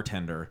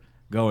bartender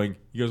going,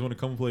 you guys want to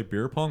come and play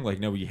beer pong? Like,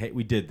 no,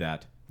 we did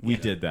that. We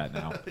did that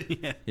now.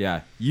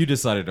 Yeah, you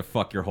decided to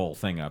fuck your whole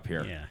thing up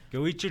here. Yeah.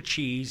 Go eat your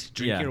cheese,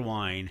 drink your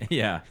wine.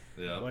 Yeah.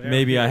 Yep.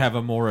 Maybe I have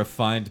a more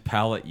refined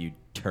palate, you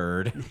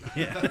turd.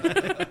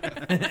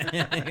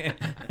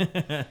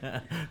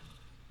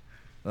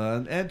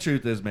 And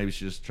truth is, maybe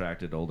she just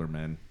attracted older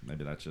men.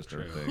 Maybe that's just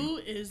her thing. Who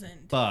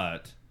isn't?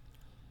 But,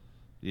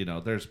 you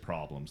know, there's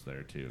problems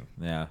there, too.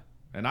 Yeah.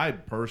 And I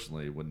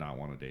personally would not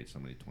want to date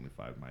somebody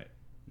 25 my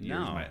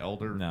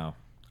elder. No.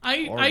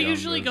 I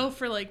usually go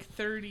for like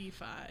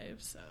 35,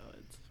 so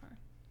it's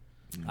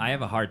fine. I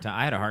have a hard time.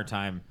 I had a hard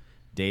time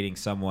dating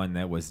someone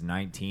that was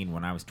 19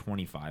 when I was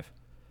 25.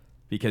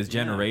 Because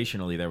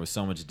generationally, there was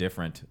so much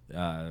different,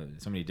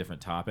 so many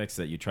different topics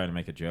that you try to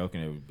make a joke,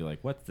 and it would be like,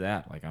 "What's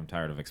that?" Like, I'm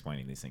tired of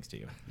explaining these things to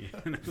you. Yeah,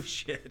 no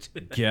shit.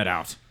 Get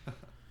out.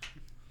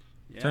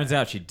 Turns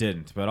out she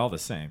didn't, but all the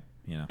same,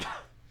 you know.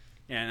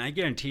 Yeah, and I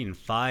guarantee in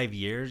 5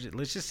 years,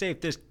 let's just say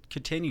if this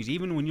continues,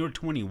 even when you're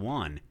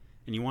 21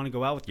 and you want to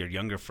go out with your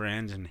younger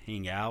friends and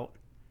hang out.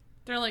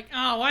 They're like,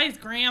 oh, why is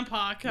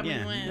Grandpa coming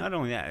in? Not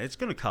only that, it's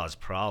going to cause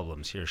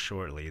problems here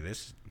shortly.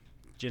 This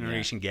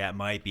generation gap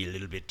might be a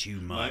little bit too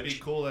much. Might be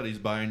cool that he's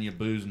buying you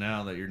booze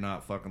now that you're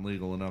not fucking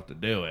legal enough to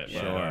do it.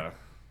 Sure.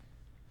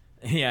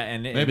 Yeah,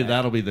 and maybe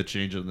that'll be the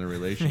change in the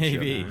relationship.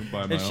 Maybe.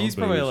 And she's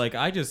probably like,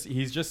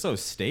 he's just so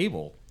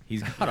stable.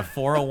 He's got a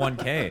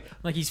 401k.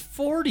 Like, he's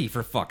 40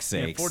 for fuck's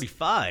sakes. Yeah,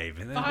 45.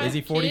 Is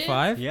he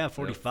 45? Yeah,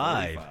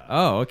 45.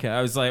 Oh, okay.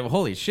 I was like, well,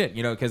 holy shit,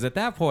 you know, because at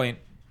that point,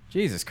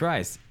 Jesus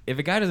Christ, if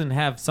a guy doesn't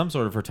have some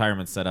sort of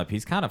retirement set up,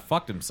 he's kind of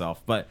fucked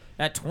himself. But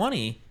at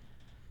 20,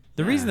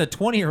 the reason that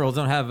 20-year-olds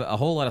don't have a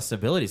whole lot of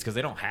stability is because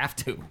they don't have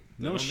to.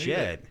 No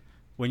shit.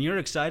 When you're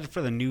excited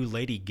for the new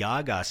Lady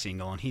Gaga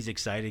single and he's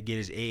excited to get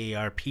his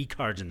AARP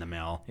cards in the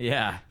mail,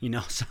 yeah, you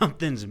know,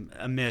 something's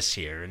amiss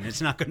here, and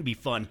it's not going to be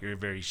fun here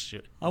very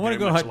I want to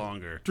go much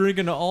longer.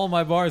 Drinking to all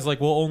my bars, like,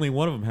 well, only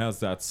one of them has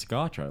that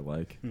scotch I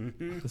like.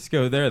 Mm-hmm. Let's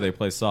go there. They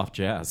play soft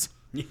jazz.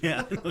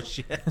 Yeah, no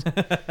shit.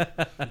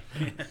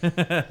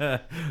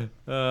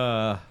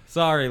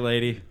 Sorry,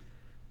 lady.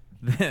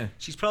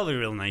 She's probably a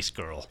real nice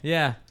girl.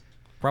 Yeah,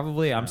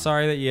 probably. I'm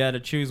sorry that you had to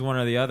choose one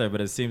or the other,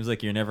 but it seems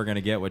like you're never going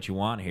to get what you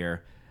want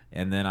here.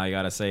 And then I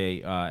got to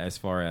say, as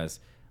far as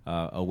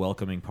a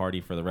welcoming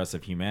party for the rest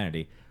of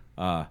humanity,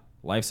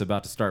 life's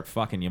about to start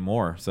fucking you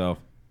more. So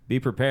be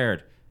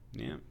prepared.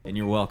 Yeah. And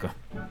you're welcome.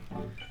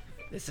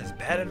 This is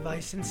Bad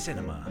Advice in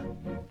Cinema.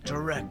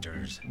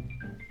 Directors.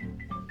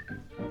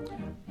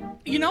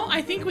 You know,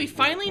 I think we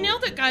finally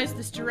nailed it, guys.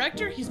 This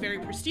director, he's very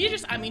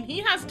prestigious. I mean, he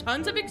has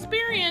tons of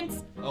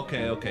experience.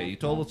 Okay. You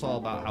told us all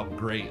about how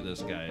great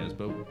this guy is,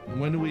 but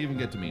when do we even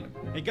get to meet him?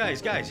 Hey,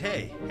 guys,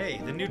 hey,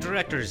 the new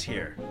director is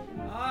here.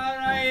 All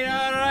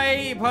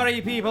right,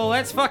 party people,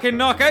 let's fucking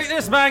knock out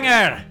this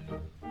banger.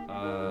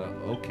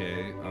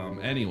 Okay.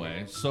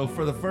 Anyway, so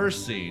for the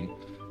first scene,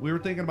 we were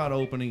thinking about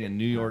opening in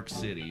New York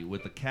City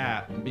with the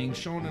cat being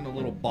shown in a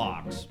little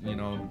box, you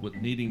know, with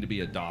needing to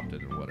be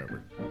adopted or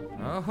whatever.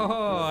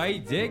 Oh, I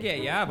dig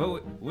it, yeah,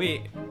 but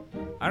wait,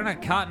 aren't a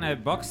cat and a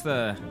box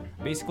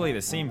basically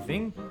the same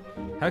thing?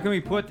 How can we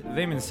put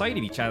them inside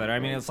of each other? I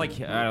mean, it's like,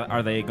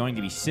 are they going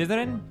to be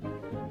scissoring?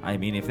 I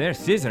mean, if they're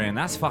scissoring,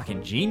 that's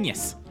fucking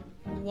genius.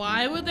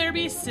 Why would there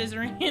be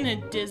scissoring in a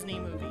Disney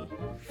movie?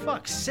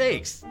 Fuck's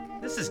sakes,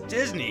 this is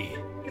Disney.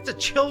 It's a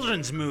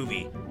children's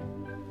movie.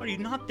 Are you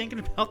not thinking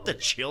about the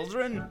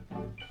children?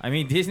 I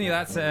mean, Disney,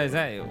 that's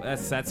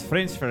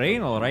French for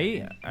anal,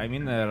 right? I'm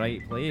in the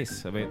right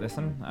place about this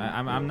one.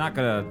 I'm not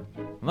down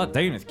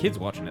with kids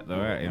watching it,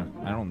 though.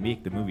 I don't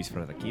make the movies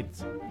for the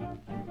kids.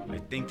 I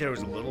think there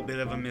was a little bit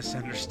of a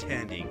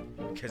misunderstanding,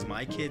 because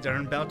my kids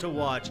aren't about to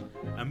watch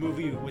a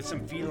movie with some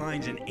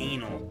felines and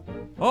anal.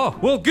 Oh,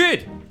 well,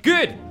 good,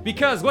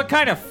 because what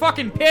kind of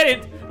fucking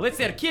parent lets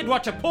their kid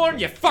watch a porn,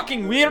 you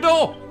fucking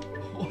weirdo?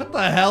 What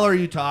the hell are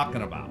you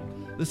talking about?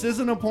 This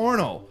isn't a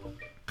porno.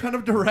 What kind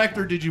of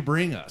director did you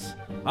bring us?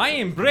 I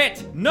am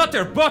Brett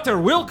Nutter Butter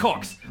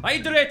Wilcox. I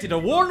directed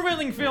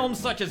award-winning films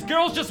such as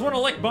Girls Just Wanna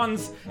Lick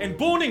Buns and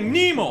Boning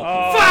Nemo.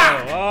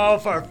 Fuck! Oh,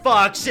 for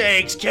fuck's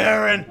sakes,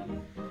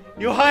 Karen!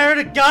 You hired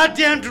a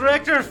goddamn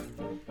director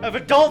of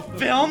adult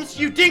films,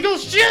 you dingle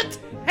shit!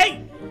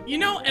 Hey, you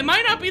know, it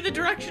might not be the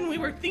direction we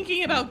were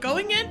thinking about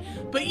going in,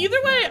 but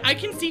either way, I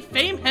can see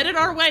fame headed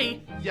our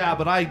way. Yeah,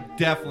 but I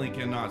definitely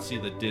cannot see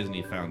the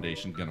Disney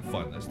Foundation gonna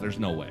fund this. There's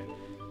no way.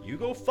 You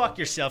go fuck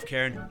yourself,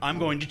 Karen. I'm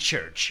going to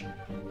church.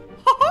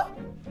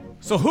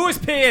 So who is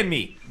paying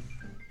me?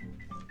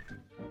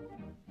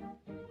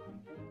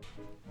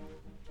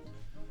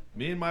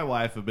 Me and my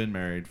wife have been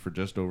married for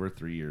just over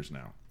 3 years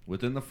now.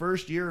 Within the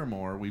first year or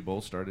more, we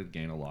both started to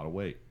gain a lot of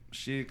weight.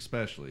 She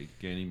especially,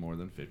 gaining more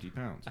than 50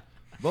 pounds.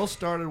 Both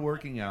started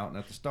working out, and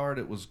at the start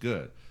it was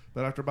good.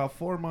 But after about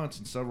 4 months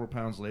and several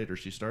pounds later,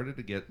 she started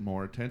to get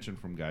more attention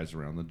from guys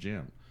around the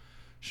gym.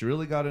 She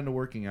really got into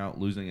working out,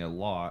 losing a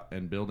lot,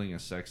 and building a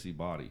sexy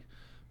body.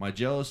 My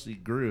jealousy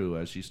grew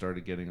as she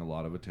started getting a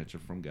lot of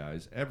attention from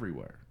guys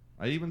everywhere.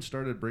 I even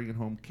started bringing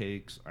home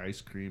cakes,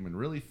 ice cream, and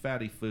really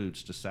fatty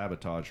foods to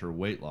sabotage her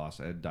weight loss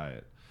and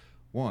diet.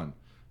 1,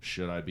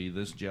 should I be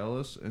this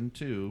jealous? And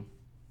 2,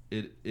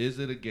 is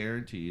it a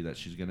guarantee that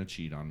she's going to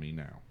cheat on me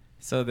now?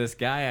 So this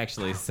guy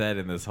actually said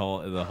in the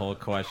whole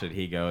question,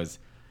 he goes,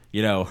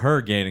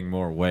 her gaining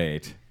more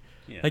weight.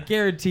 Yeah. I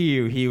guarantee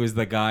you he was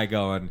the guy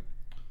going,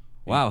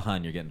 wow,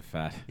 hon, you're getting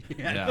fat.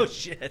 Yeah. Oh,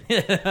 shit.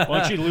 Why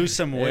don't you lose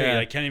some weight? Yeah.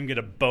 I can't even get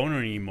a boner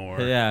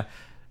anymore. Yeah.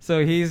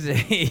 So he's like,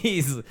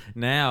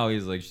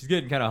 she's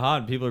getting kind of hot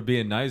and people are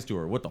being nice to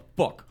her. What the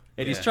fuck?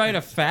 And he's trying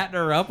to fatten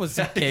her up with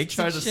some cakes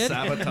trying and to shit.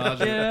 sabotage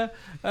her. Yeah.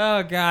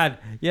 Oh, God.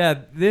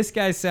 Yeah, this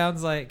guy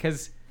sounds like...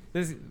 Because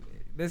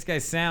this guy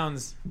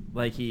sounds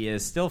like he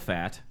is still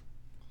fat,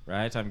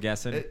 right? I'm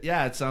guessing.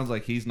 It sounds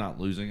like he's not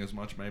losing as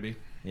much, maybe.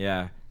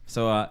 Yeah.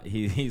 So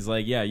he's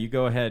like, yeah, you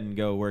go ahead and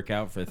go work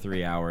out for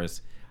 3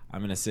 hours.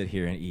 I'm going to sit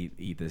here and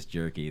eat this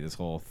jerky, this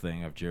whole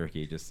thing of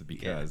jerky just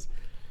because. Yeah.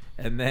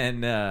 And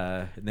then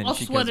I'll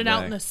she sweat goes it back.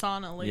 out in the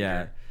sauna later.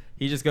 Yeah.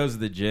 He just goes to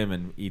the gym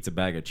and eats a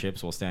bag of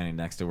chips while standing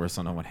next to her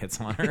so no one hits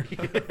on her.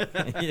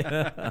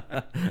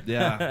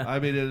 Yeah. I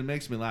mean, it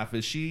makes me laugh.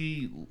 Is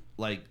she,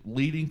 like,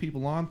 leading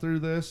people on through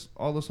this?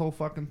 All this whole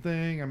fucking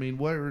thing? I mean,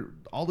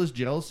 all this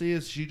jealousy?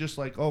 Is she just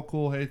like, oh,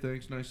 cool, hey,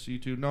 thanks, nice to see you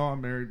too. No,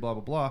 I'm married, blah,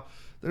 blah, blah.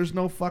 There's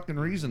no fucking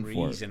reason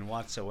for it.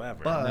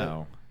 Whatsoever. But,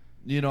 No.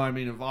 I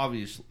mean, if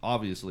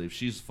obviously, if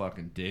she's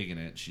fucking digging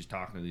it, she's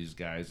talking to these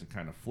guys and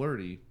kind of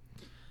flirty,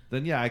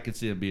 then yeah, I could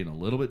see him being a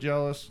little bit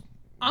jealous.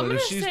 But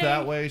if she's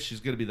that way, she's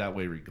going to be that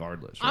way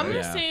regardless, right? I'm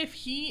going to say if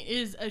he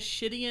is a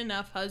shitty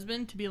enough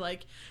husband to be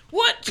like,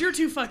 what? You're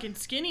too fucking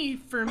skinny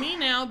for me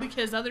now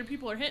because other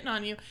people are hitting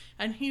on you.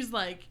 And he's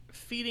like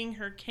feeding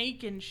her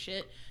cake and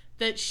shit,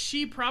 that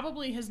she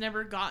probably has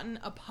never gotten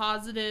a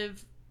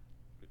positive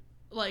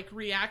like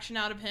reaction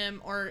out of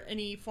him or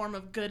any form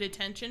of good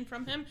attention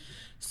from him.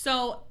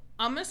 So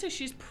I'm going to say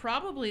she's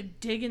probably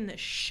digging the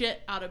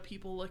shit out of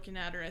people looking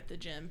at her at the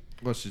gym.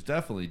 Well, she's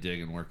definitely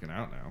digging working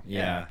out now.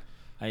 Yeah.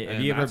 Have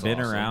And you ever that's been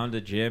awesome. around a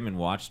gym and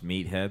watched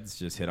meatheads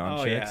just hit on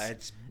Oh, chicks? yeah.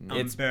 It's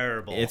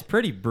unbearable. It's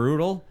pretty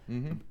brutal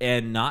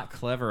and not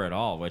clever at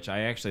all, which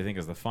I actually think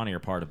is the funnier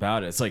part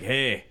about it. It's like,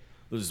 hey,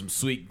 those are some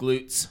sweet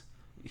glutes.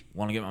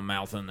 Want to get my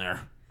mouth in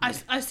there?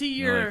 I see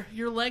your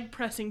leg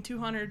pressing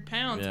 200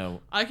 pounds. Yeah.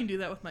 I can do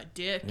that with my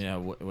dick. Yeah,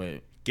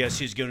 wait. Guess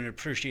who's going to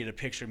appreciate a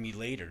picture of me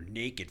later?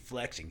 Naked,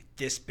 flexing.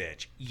 This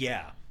bitch.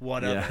 Yeah.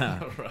 What up?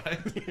 Yeah.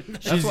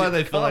 Right? That's why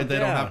they feel like they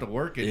don't have to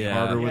work any Yeah.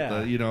 harder with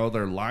Yeah. the,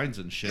 their lines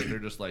and shit. They're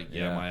just like,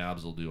 Yeah. my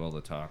abs will do all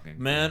the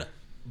talking. Man,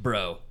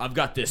 bro, I've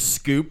got this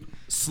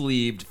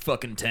scoop-sleeved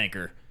fucking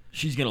tanker.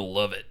 She's going to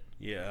love it.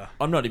 Yeah.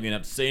 I'm not even going to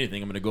have to say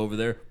anything. I'm going to go over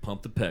there,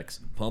 pump the pecs,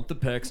 pump the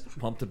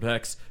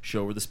pecs,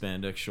 show her the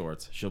spandex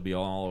shorts. She'll be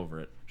all over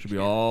it. She'll be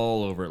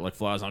all over it like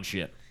flies on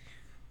shit.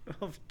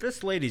 Well, if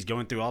this lady's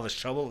going through all this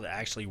trouble to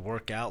actually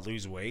work out,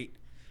 lose weight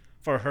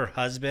for her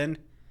husband,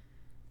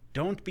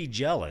 don't be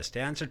jealous. To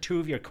answer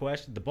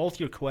both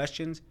your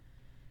questions,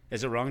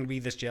 is it wrong to be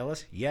this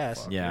jealous?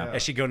 Yes. Yeah.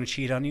 Is she going to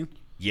cheat on you?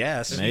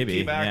 Yes. Maybe.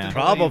 Keep acting Yeah. the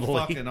way you Probably.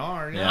 fucking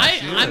are. Yeah.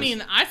 I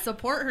mean, I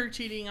support her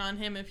cheating on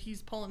him if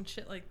he's pulling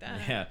shit like that.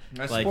 Yeah.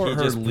 I like support he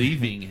her just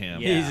leaving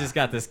him. Yeah. He's just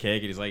got this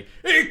cake and he's like,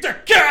 eat the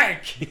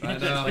cake! I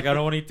know. Like, I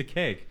don't want to eat the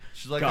cake.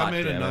 She's like, God I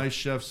made a damn it. nice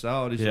chef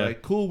salad. He's Yeah.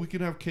 like, cool, we can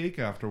have cake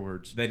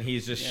afterwards. Then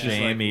he's just Yeah.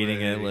 shame Like,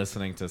 eating it, wait.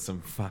 listening to some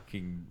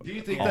fucking. Do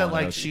you think Hall that,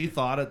 like, Notes. she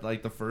thought it,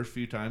 like, the first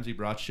few times he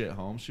brought shit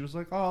home, she was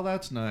like, oh,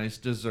 that's nice,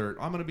 dessert.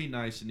 I'm going to be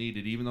nice and eat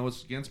it, even though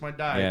it's against my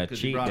diet. Yeah, 'cause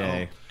he cheat brought it day.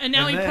 home. And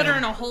now he put then- her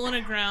in a hole in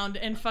the ground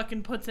and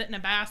fucking puts it in a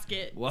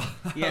basket. Well,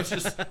 I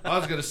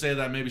was going to say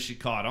that maybe she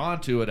caught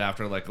on to it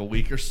after, like, a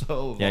week or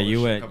so. of Yeah, all this you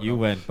shit went. coming You up.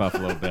 went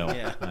Buffalo Bill.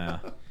 Yeah.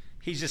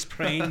 He's just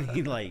praying.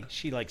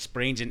 She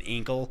sprains an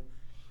ankle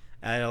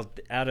out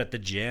at the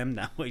gym.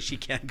 That way she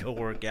can't go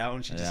work out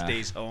and she just Yeah.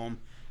 stays home,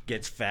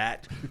 gets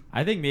fat.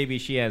 I think maybe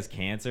she has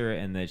cancer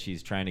and that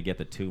she's trying to get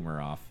the tumor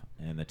off,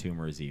 and the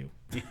tumor is you.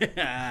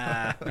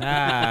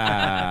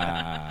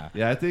 Ah.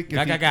 Yeah, I think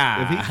Ga, ga,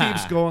 ga. if he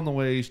keeps going the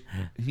way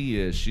he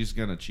is, she's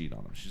going to cheat on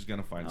him. She's going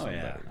to find something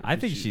yeah. better. I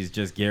think she's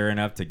just gearing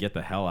up to get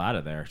the hell out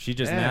of there. She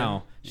just And-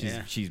 now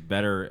Yeah. she's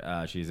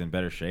better. She's in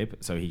better shape,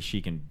 so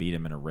she can beat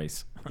him in a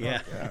race.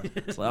 Yeah. A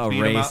beat him,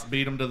 race.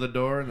 beat him to the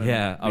door. And then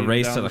Yeah, beat a him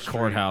race down to the street.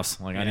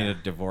 courthouse. Like, I Yeah. need a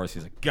divorce.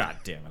 He's like, God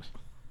damn it.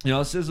 You know,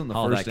 this isn't the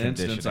All first that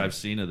instance conditioning. I've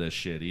seen of this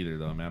shit either,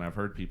 though, man. I've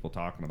heard people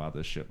talking about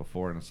this shit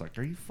before, and it's like,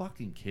 are you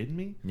fucking kidding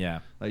me? Yeah.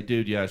 Like,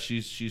 dude, yeah,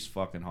 she's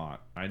fucking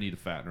hot. I need to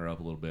fatten her up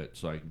a little bit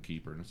so I can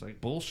keep her. And it's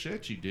like,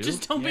 bullshit, you do.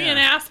 Just don't be Yeah. an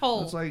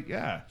asshole. It's like,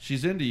 yeah,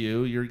 she's into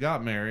you. You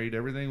got married.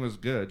 Everything was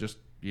good. Just,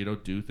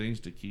 do things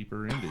to keep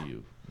her into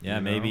you. Yeah,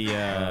 You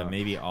know?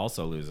 maybe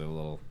also lose a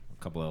little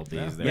couple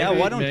LBs there. Yeah, Maybe-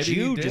 why don't maybe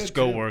you he did, just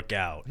go too. work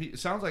out? It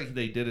sounds like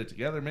they did it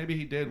together. Maybe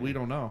he did. We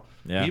don't know.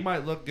 Yeah. He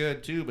might look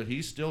good too, but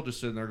he's still just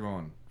sitting there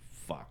going,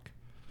 "Fuck,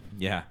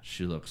 Yeah,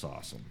 she looks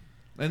awesome."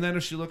 And then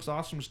if she looks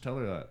awesome, just tell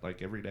her that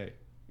like every day.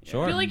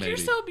 sure. Be like, you're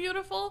maybe. so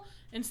beautiful,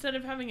 instead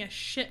of having a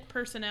shit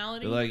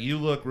personality. They're like, you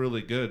look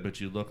really good,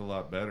 but you look a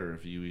lot better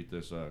if you eat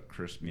this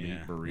crisp meat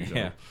Yeah.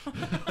 burrito.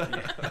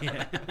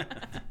 Yeah.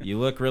 You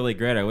look really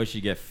great. I wish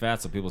you get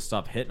fat so people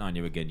stop hitting on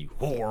you again, you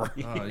whore.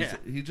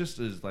 He just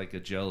is like a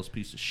jealous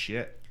piece of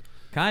shit.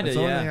 Kind That's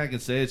of, the only yeah. thing I can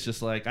say. It's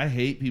just like I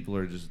hate people who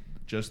are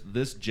just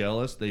this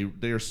jealous. They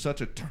are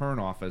such a turn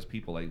off as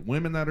people. Like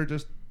women that are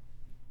just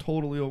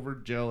totally over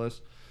jealous,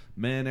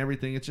 men,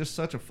 everything. It's just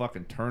such a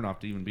fucking turn off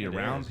to even be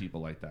around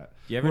people like that.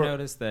 You ever Who are-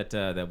 notice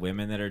that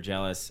women that are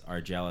jealous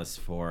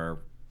for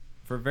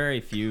very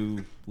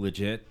few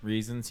legit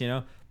reasons, you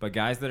know? But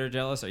guys that are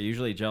jealous are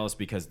usually jealous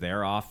because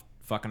they're off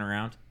fucking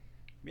around,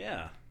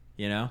 Yeah.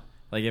 you know?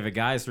 Like if a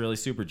guy's really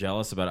super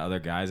jealous about other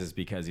guys, it's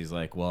because he's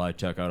like, well, I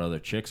check out other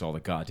chicks all the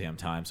goddamn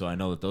time, so I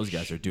know that those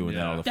guys are doing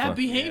that all the that fuck.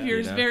 behavior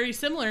is you know? very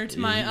similar to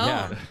my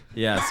Yeah. own.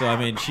 Yeah, so I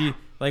mean,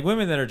 like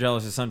women that are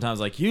jealous is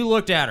sometimes like, you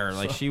looked at her,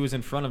 like she was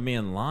in front of me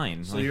in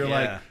line. So Like, you're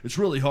yeah. like, it's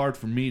really hard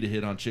for me to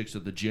hit on chicks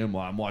at the gym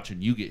while I'm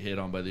watching you get hit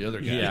on by the other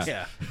guys. Yeah.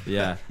 Yeah.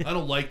 yeah. I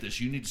don't like this.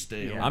 You need to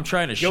stay home. I'm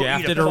trying to Go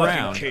shaft eat a it fucking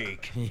around.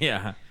 cake.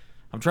 Yeah.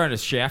 I'm trying to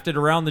shaft it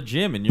around the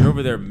gym, and you're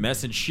over there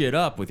messing shit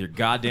up with your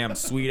goddamn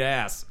sweet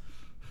ass.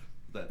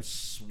 That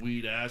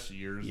sweet ass of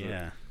yours.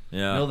 Yeah. I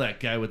Yeah. know that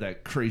guy with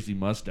that crazy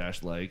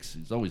mustache likes.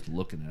 He's always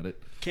looking at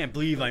it. Can't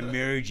believe I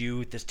married you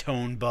with this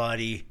toned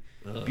body,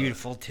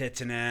 beautiful tits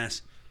and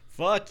ass.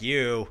 Fuck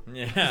you.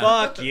 Yeah.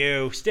 Fuck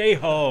you. Stay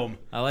home.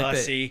 I like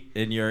pussy. that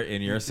in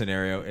your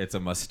scenario, it's a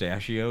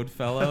mustachioed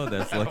fellow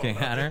that's looking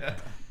at her.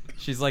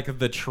 She's like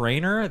the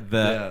trainer, the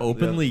Yeah,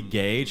 openly yeah.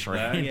 gay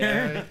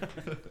trainer.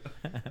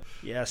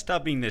 Yeah,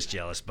 stop being this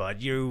jealous,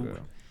 bud.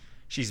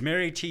 She's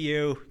married to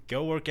you.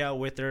 Go work out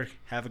with her.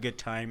 Have a good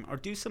time. Or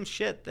do some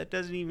shit that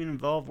doesn't even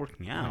involve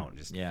working out.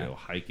 Just Yeah. Go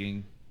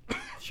hiking.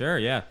 Sure,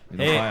 yeah. You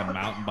know, Hey, buy a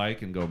mountain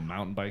bike and go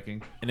mountain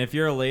biking. and if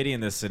you're a lady in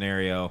this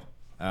scenario,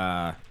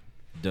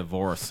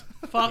 divorce.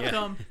 Fuck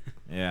them.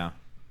 Yeah.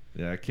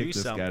 Yeah, kick Do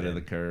this guy to something.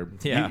 the curb.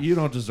 Yeah. You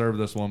don't deserve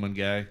this woman,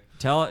 guy.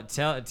 Tell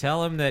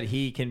him that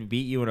he can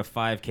beat you in a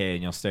 5K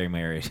and you'll stay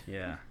married.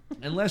 Yeah.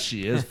 Unless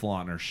she is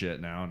flaunting her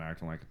shit now and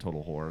acting like a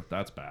total whore.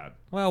 That's bad.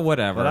 Well,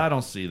 whatever. But I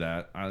don't see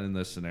that in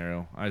this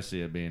scenario. I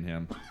see it being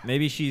him.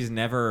 Maybe she's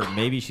never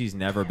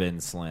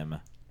been slim,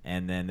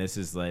 and then this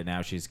is like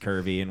now she's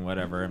curvy and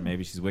whatever, and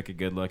maybe she's wicked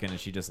good looking and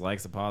she just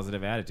likes a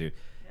positive attitude.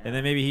 And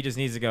then maybe he just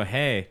needs to go,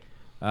 hey,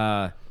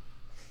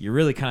 you're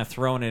really kind of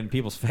throwing it in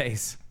people's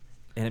face,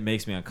 and it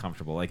makes me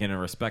uncomfortable, like in a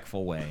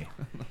respectful way.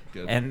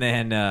 Good. And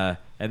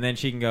then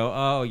she can go,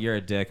 oh, you're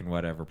a dick and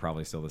whatever,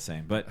 probably still the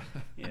same, but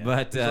It's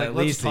like, at let's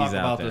least talk he's out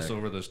about there. this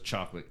over this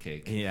chocolate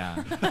cake.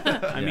 Yeah.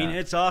 I mean,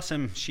 it's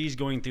awesome. She's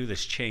going through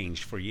this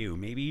change for you.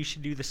 Maybe you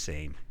should do the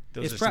same.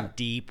 Those It's are some prob-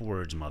 deep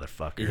words,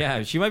 motherfucker.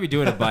 Yeah, she might be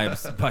doing it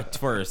but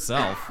for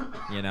herself,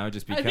 you know,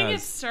 just because. I think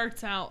it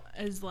starts out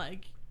as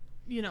like,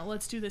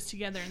 let's do this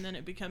together, and then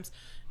it becomes,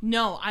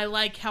 no, I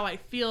like how I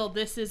feel.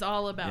 This is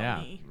all about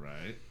Yeah. me.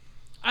 Right.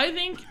 I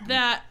think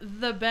that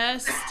the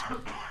best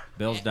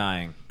Bill's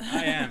dying.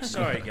 I am.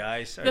 Sorry,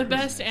 guys. Sorry. the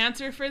best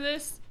answer for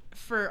this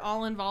for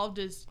all involved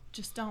is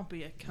just don't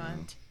be a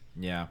cunt,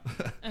 Yeah.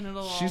 and it'll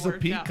all She's a work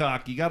out.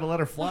 peacock. You got to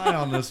let her fly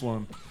on this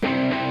one.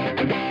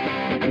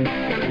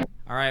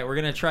 All right, we're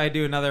going to try to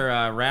do another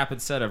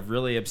rapid set of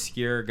really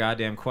obscure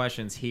goddamn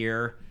questions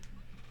here.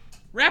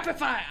 Rapid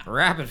fire.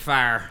 Rapid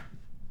fire.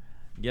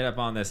 Get up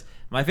on this.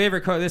 My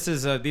favorite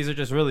these are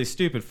just really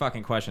stupid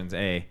fucking questions,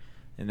 and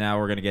now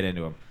we're going to get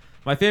into them.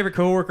 My favorite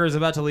coworker is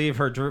about to leave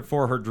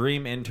for her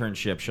dream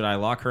internship. Should I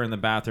lock her in the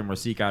bathroom or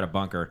seek out a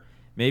bunker?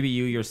 Maybe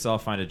you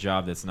yourself find a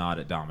job that's not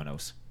at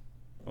Domino's.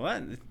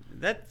 What?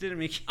 That didn't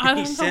make I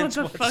any don't know what sense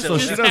the fuck whatsoever. So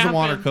she just doesn't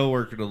want her happened.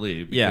 coworker to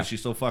leave because Yeah.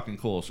 she's so fucking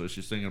cool. So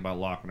she's thinking about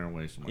locking her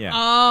away somewhere. Yeah.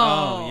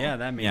 Oh, Oh, yeah,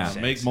 that makes Yeah,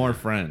 sense. Make more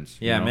friends.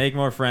 Yeah, you know? make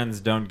more friends.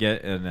 Don't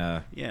get in.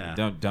 Yeah.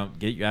 Don't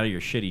get you out of your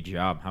shitty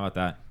job. How about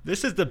that?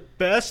 This is the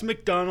best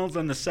McDonald's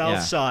on the South Yeah.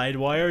 Side.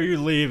 Why are you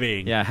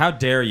leaving? Yeah. How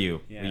dare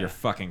you? Yeah. With your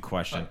fucking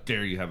question. How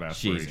dare you have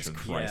aspirations? Jesus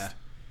Christ.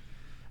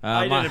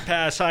 I my- didn't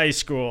pass high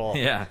school.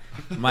 Yeah.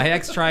 My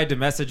ex tried to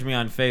message me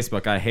on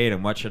Facebook. I hate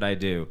him. What should I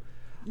do?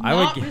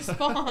 not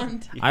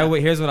respond.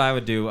 Here's what I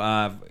would do.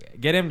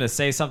 Get him to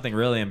say something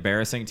really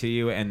embarrassing to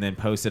you and then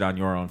post it on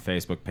your own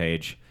Facebook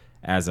page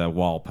as a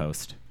wall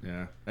post.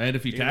 Yeah. And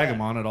if you tag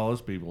him on it, all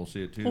his people will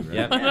see it too. Right?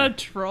 Yep. What a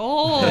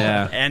troll.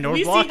 Yeah. And or We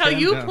see block how him.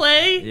 you Yeah.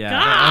 play. Yeah.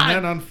 God.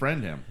 And then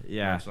unfriend him.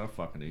 Yeah. It's not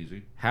fucking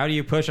easy. How do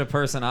you push a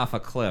person off a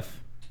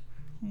cliff?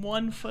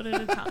 1 foot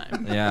at a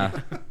time. Yeah.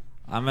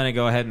 I'm going to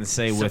go ahead and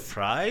say with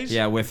Surprise?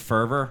 with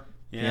fervor.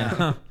 Yeah. You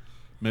know?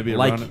 Maybe a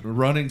Like-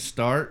 running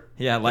start.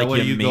 Yeah, like that way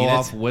you you go mean it.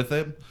 off with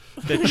it.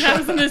 I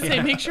was gonna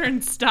say, make sure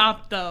and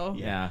stop though.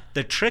 Yeah.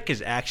 The trick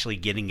is actually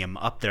getting him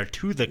up there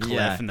to the cliff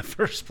Yeah. in the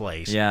first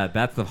place. Yeah,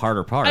 that's the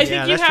harder part. I think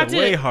Yeah, you that's have the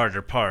to- way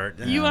harder part.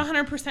 You Yeah.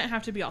 100%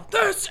 have to be all,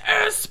 this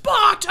is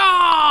Sparta!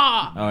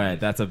 All right,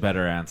 that's a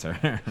better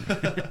answer.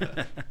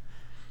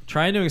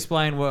 Trying to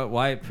explain what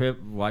white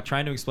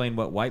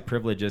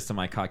privilege is to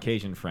my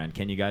Caucasian friend.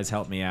 Can you guys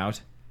help me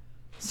out?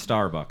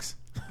 Starbucks.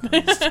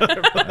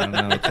 I don't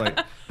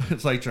know.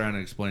 It's like trying to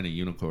explain a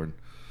unicorn.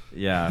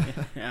 Yeah.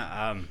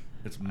 Yeah,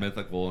 It's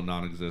mythical and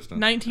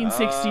non-existent.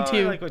 1962.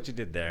 I like what you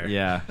did there.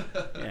 Yeah.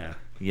 Yeah.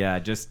 Yeah,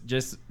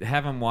 just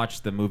have him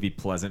watch the movie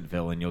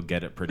Pleasantville and you'll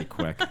get it pretty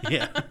quick.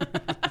 Yeah.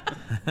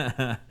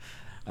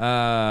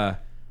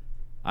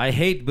 I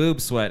hate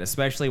boob sweat,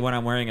 especially when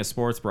I'm wearing a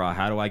sports bra.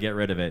 How do I get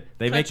rid of it?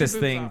 They Cut make your this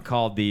boobs thing off.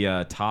 called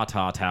the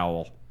Tata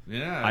towel.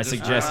 Yeah. I just-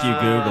 suggest you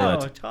Google Oh,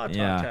 it. ta-ta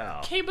Yeah. towel.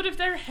 Okay, but if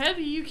they're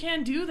heavy, you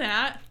can't do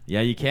that.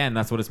 Yeah, you can.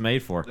 That's what it's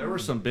made for. There were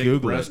some big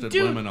Google it. breasted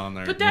Dude, women on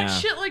there. but that Yeah.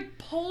 shit like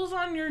pulls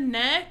on your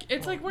neck.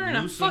 It's like wearing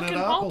a Loosen fucking it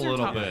up a halter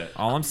little top. bit.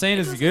 All I'm saying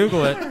is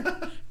Google it.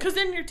 Because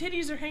then your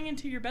titties are hanging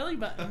to your belly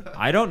button.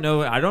 I don't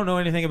know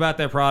anything about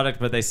their product,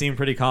 but they seem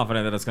pretty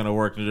confident that it's going to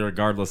work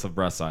regardless of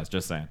breast size.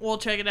 Just saying. We'll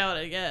check it out,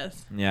 I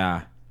guess.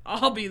 Yeah.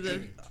 I'll be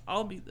the.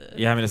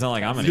 Yeah, I mean, it's not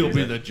like I'm going to You'll use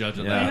be it. the judge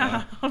of Yeah. that.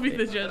 Yeah, I'll be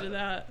the judge of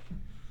that.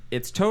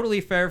 It's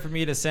totally fair for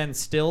me to send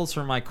stills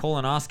from my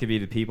colonoscopy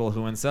to people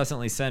who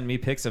incessantly send me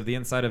pics of the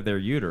inside of their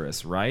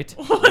uterus, right?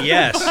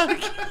 Yes.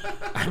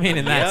 I mean,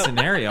 in that Yep.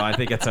 scenario, I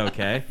think it's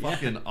okay.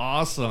 Fucking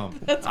awesome.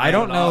 I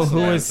don't know awesome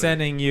who answer. is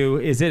sending you.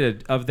 Is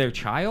it of their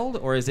child,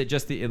 or is it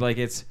just the like?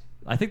 It's.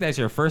 I think that's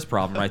your first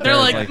problem right They're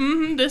there. like,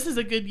 It's this is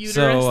a good uterus.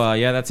 so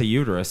yeah, that's a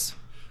uterus.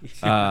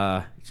 It's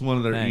one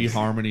of their Thanks.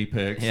 eHarmony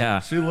pics. Yeah.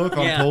 See, look,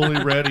 I'm Yeah.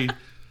 totally ready.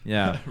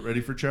 Yeah,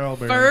 Ready for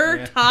childbearing.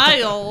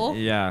 Fertile.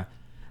 yeah.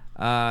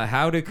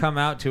 How to come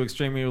out to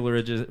extremely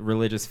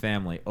religious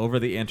family over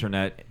the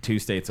internet 2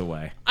 states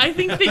away. I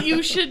think that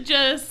you should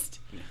just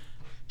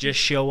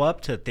Show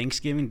up to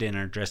Thanksgiving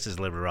dinner dressed as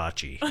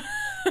Liberace.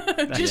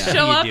 just how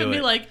show you up do and be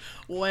it. like,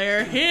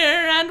 we're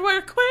here and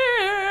we're queer.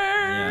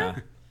 Yeah.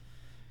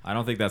 I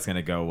don't think that's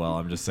gonna go well.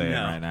 I'm just saying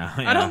No. right now.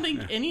 I don't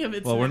think any of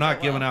it's. Well, we're gonna not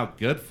go giving well. out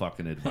good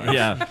fucking advice.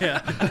 Yeah.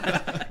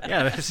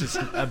 Yeah, this is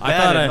a I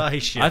bad thought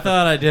advice. show. I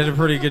thought I did a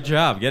pretty good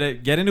job. Get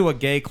into a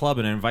gay club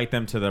and invite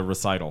them to the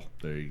recital.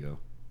 There you go.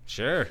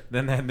 Sure.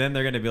 Then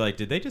they're going to be like,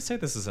 did they just say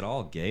this is an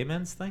all gay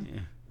men's thing? Yeah.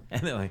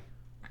 And they're like,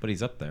 but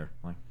he's up there.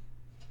 I'm like,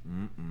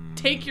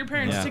 Take your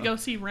parents Yeah. to go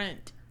see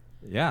Rent.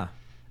 yeah.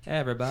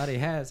 Everybody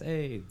has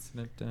AIDS.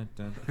 Dun, dun,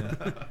 dun,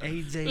 dun.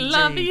 AIDS,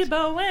 La AIDS. vie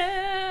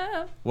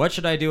bohème. What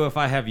should I do if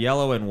I have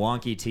yellow and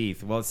wonky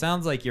teeth? Well, it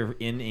sounds like you're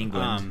in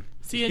England.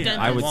 See a yeah, dentist.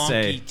 I would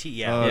wonky say-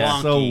 yeah, Yeah.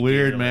 It's so wonky,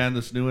 weird, really. man.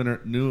 This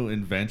new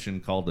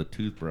invention called a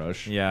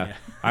toothbrush. yeah. Yeah.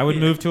 I would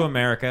move to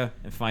America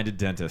and find a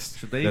dentist.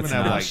 Should they even That's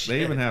have not- like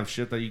they even have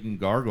shit that you can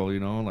gargle,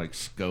 you know, like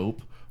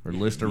Scope or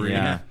Listerine.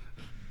 Yeah.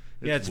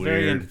 Yeah, it's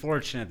very weird.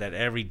 unfortunate that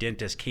every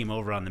dentist came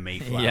over on the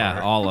Mayflower.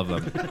 Yeah, all of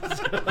them.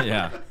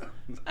 Yeah.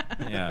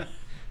 Yeah.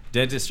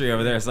 Dentistry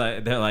over there is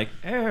like, they're like,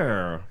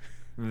 oh,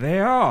 they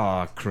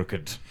are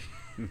crooked.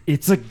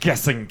 It's a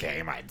guessing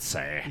game, I'd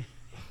say.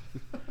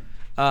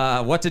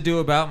 What to do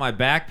about my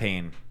back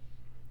pain?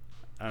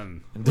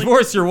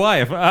 Divorce your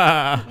wife.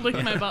 Lick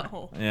my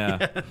butthole.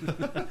 Yeah.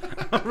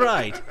 All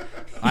right.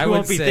 I You would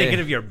won't be say- thinking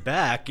of your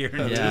back. You're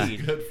Yeah.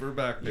 indeed. Good for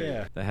back pain.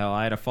 Yeah. The hell,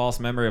 I had a false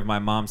memory of my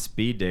mom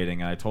speed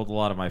dating, and I told a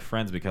lot of my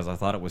friends because I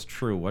thought it was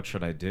true. What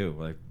should I do?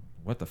 Like,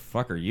 what the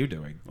fuck are you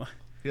doing?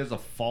 He has a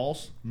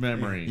false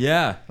memory.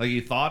 Yeah. Like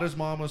he thought his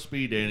mom was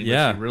speed dating,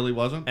 Yeah. but she really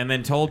wasn't. And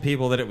then told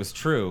people that it was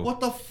true.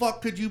 What the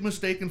fuck could you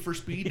mistaken for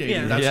speed dating?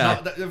 Yeah. That's Yeah.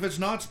 not that, if it's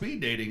not speed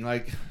dating.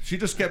 Like she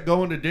just kept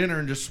going to dinner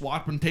and just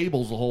swapping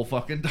tables the whole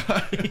fucking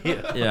time.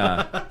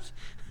 Yeah.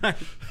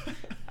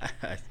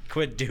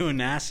 Quit doing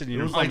acid in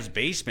your was mom's like-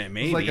 basement, It's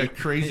maybe. like a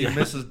crazy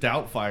Mrs.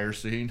 Doubtfire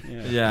scene.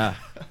 Yeah.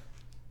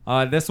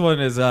 This one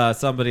is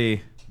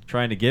somebody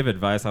trying to give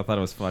advice. I thought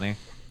it was funny.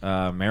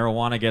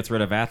 Marijuana gets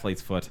rid of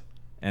athlete's foot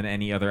and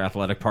any other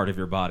athletic part of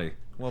your body.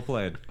 Well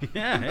played.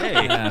 yeah,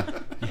 hey.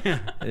 Yeah.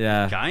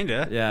 Yeah.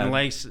 Kinda. Yeah.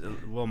 Unless,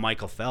 well,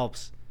 Michael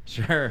Phelps.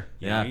 Sure.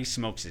 Yeah. Yeah. He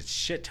smokes a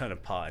shit ton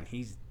of pot, and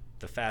he's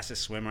the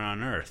fastest swimmer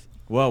on earth.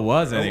 Well, it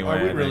was anyway.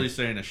 Are we I really think.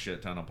 saying a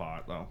shit ton of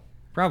pot though?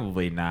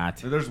 Probably not.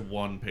 There's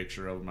one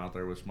picture of him out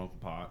there with smoking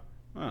pot.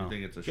 Oh, I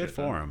think it's a good shit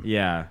for ton. him.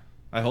 Yeah.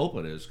 I hope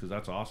it is because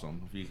that's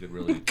awesome. If you could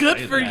really Good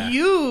say for that.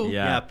 you.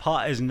 Yeah. Yeah,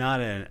 pot is not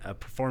a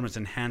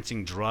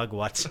performance-enhancing drug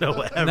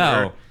whatsoever.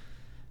 No.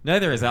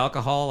 Neither is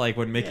alcohol. Like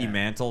when Mickey Yeah.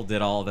 Mantle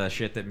did all the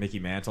shit that Mickey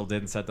Mantle did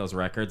and set those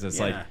records. It's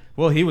like, Yeah.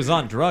 well, he was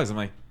on drugs. I'm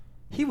like,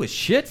 he was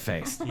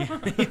shit-faced.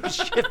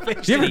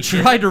 Shit-faced You ever and he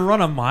tried to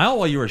run a mile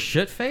while you were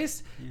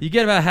shit-faced? You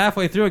get about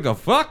halfway through and go,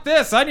 fuck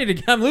this.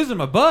 I'm losing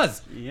my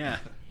buzz. Yeah.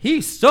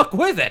 He stuck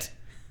with it.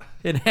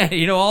 And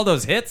you know, all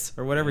those hits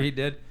or whatever he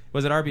did.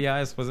 Was it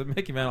RBIs? Was it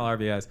Mickey Mantle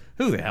RBIs?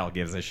 Who the hell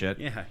gives a shit?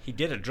 Yeah, he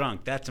did it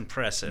drunk. That's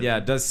impressive. Yeah,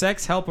 does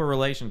sex help a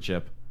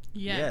relationship?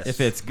 Yes. If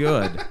it's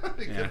good.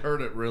 It could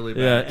hurt it really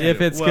Yeah, bad.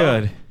 if it's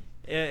Well, good.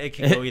 It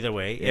can go either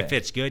way. Yeah. If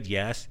it's good,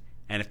 yes.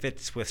 And if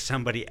it's with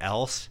somebody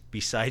else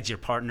besides your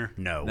partner,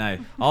 no. Nice.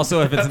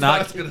 Also, if it's That's what not,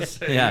 I was gonna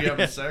say. yeah, You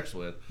having sex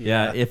with?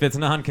 yeah, if it's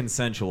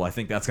non-consensual, I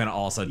think that's gonna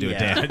also do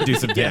Yeah. do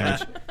some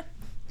damage.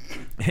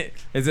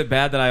 Is it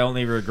bad that I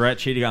only regret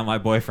cheating on my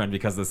boyfriend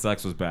because the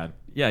sex was bad?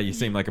 Yeah, you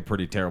seem like a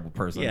pretty terrible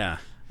person. Yeah.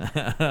 Is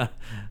this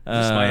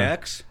my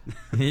ex?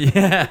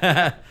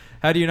 Yeah.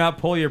 How do you not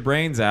pull your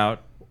brains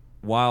out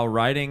while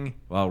writing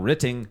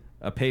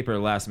a paper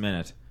last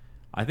minute?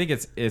 I think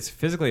it's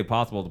physically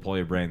impossible to pull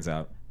your brains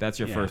out. That's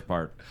your Yeah. first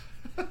part.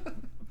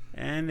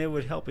 And it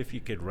would help if you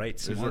could write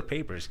some more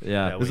papers.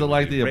 Yeah. That Is way it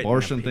like you've the written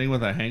abortion up thing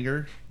with a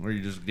hanger where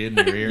you just get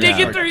in your ear? Dig and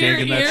it start through your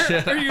digging that ear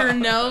shit or out? your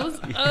nose.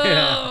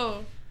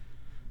 Oh.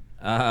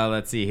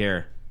 Let's see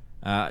here.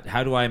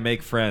 How do I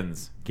make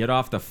friends? Get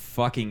off the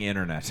fucking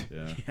internet.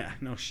 Yeah. Yeah,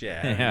 no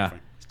shit. Yeah.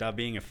 Stop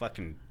being a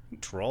fucking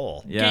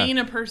troll. Yeah. Gain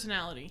a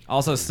personality.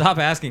 Also, stop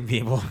asking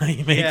people how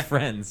you make Yeah.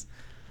 friends.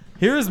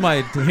 Here's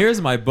my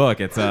book.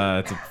 It's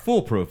a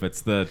foolproof.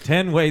 It's the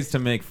 10 ways to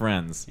make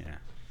friends. Yeah.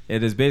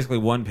 It is basically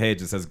one page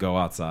that says go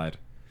outside,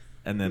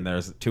 and then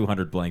there's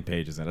 200 blank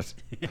pages in it.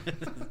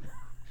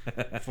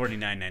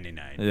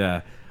 $49.99.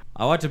 Yeah.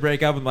 I want to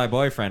break up with my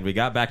boyfriend. We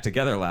got back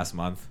together last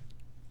month.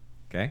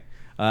 Okay.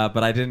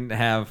 But I don't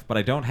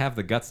have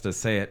the guts to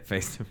say it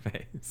face to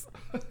face.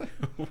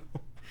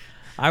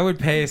 I would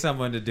pay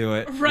someone to do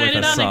it. Write with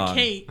it on song. a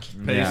cake.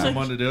 Pay Yeah.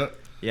 someone to do it.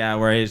 Yeah,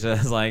 where he's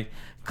just like,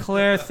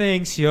 Claire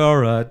thinks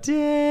you're a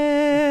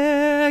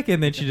dick,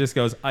 and then she just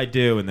goes, I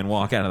do, and then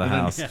walk out of the And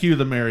house. then cue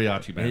the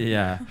mariachi band.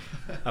 Yeah.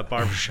 A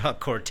barbershop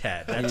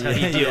quartet. That's how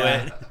you do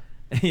Yeah.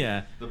 it.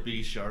 Yeah. The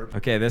B sharp.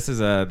 Okay, this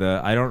is I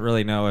don't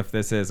really know if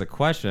this is a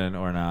question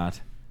or not.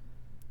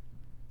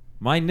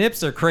 My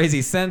nips are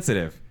crazy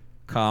sensitive,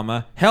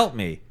 comma, help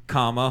me,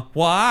 comma,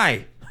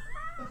 why?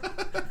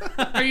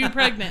 Are you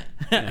pregnant?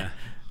 Yeah.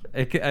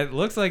 It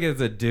looks like it's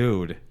a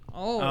dude.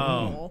 Oh.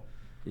 Oh.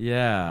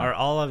 Yeah. Are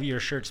all of your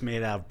shirts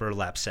made out of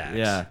burlap sacks?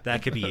 Yeah.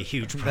 That could be a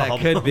huge That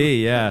problem. could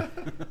be, yeah.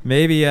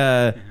 Maybe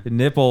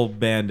nipple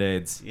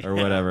band-aids or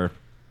Yeah. whatever.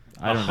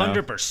 I don't know.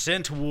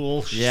 100%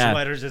 wool Yeah.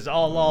 sweaters is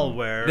all I'll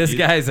wear. This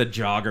guy's a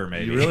jogger,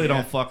 maybe. You really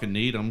don't fucking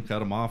need them. Cut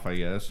them off, I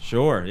guess.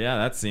 Sure, yeah,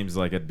 that seems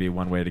like it'd be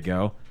one way to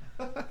go.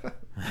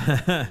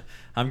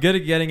 I'm good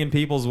at getting in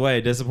people's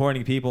way,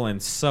 disappointing people,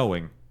 and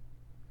sewing.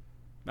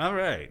 All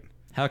right.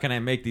 How can I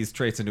make these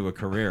traits into a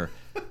career?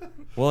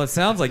 Well, it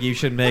sounds like you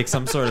should make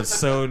some sort of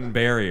sewn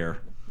barrier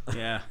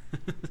Yeah.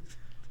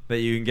 that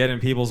you can get in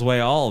people's way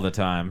all the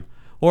time.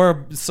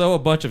 Or sew a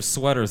bunch of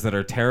sweaters that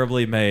are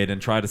terribly made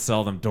and try to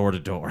sell them door to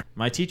door.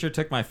 My teacher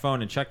took my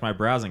phone and checked my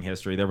browsing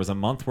history. There was a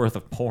month worth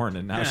of porn,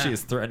 and now Yeah. she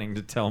is threatening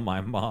to tell my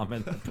mom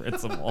and the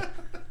principal.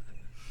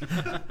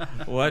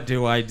 What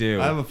do I do?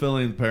 I have a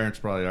feeling the parents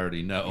probably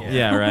already know.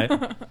 Yeah, right?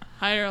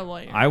 Hire a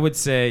lawyer. I would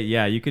say,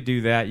 yeah, you could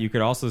do that. You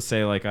could also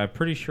say, like, I'm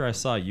pretty sure I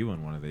saw you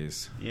in one of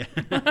these. Yeah.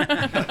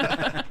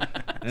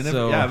 And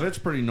So- if it's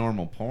pretty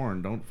normal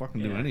porn, don't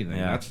fucking do Yeah. anything.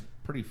 Yeah. That's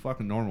pretty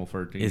fucking normal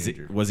for a Is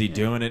teenager. it? Was he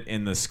doing it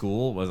in the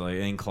school? Was like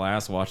in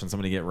class watching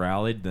somebody get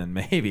rallied? Then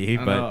maybe.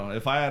 I But know.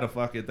 If I had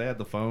if they had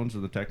the phones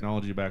and the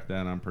technology back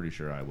then, I'm pretty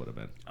sure I would have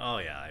been. Oh,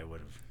 yeah, I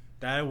would have.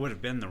 That would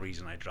have been the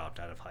reason I dropped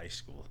out of high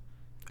school.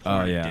 Oh,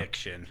 Porn yeah.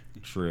 addiction.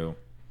 True.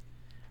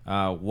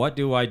 What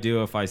do I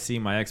do if I see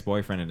my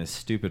ex-boyfriend and his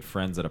stupid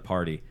friends at a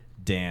party?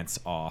 Dance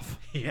off.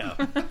 Yeah.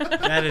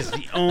 That is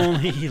the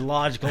only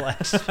logical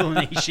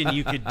explanation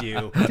you could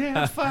do.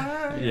 Dance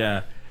fire.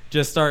 Yeah.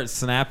 Just start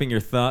snapping your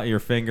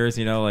fingers,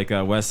 you know, like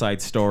a West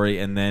Side Story,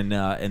 and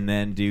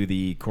then do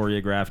the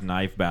choreographed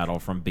knife battle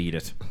from Beat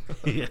It.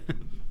 Yeah.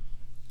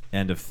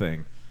 End of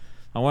thing.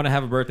 I want to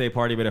have a birthday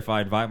party, but if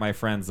I invite my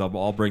friends, they'll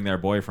all bring their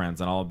boyfriends,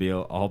 and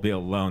I'll be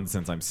alone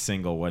since I'm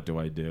single. What do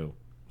I do?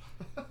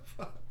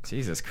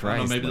 Jesus I don't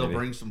Christ! know, maybe lady. they'll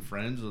bring some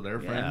friends of their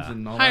friends Yeah.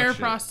 and all Hire that a shit.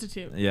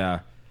 prostitute. Yeah,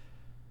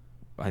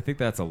 I think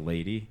that's a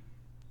lady.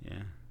 Yeah.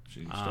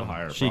 She can still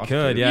hire a she prostitute.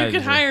 could, yeah. You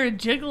could hire a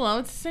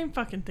gigolo. It's the same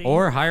fucking thing.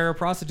 Or hire a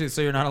prostitute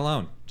so you're not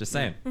alone. Just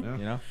saying. Yeah.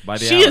 You know, by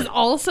the she hour. is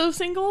also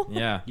single.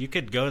 Yeah. You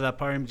could go to that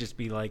party and just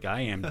be like,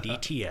 I am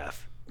DTF.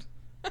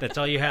 That's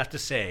all you have to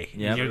say.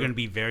 And Yep. you're going to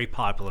be very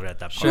popular at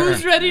that party. Sure.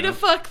 Who's ready to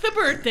fuck the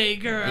birthday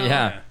girl?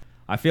 Yeah.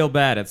 I feel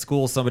bad. At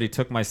school, somebody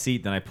took my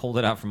seat, then I pulled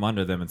it out from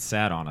under them and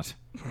sat on it.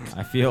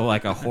 I feel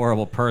like a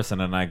horrible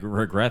person, and I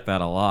regret that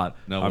a lot.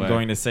 No I'm way.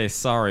 going to say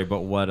sorry,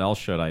 but what else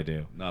should I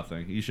do?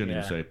 Nothing. You shouldn't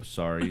Yeah. even say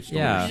sorry. You still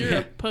Yeah. You're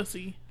a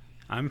pussy.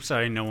 I'm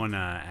sorry no one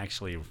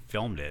actually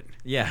filmed it.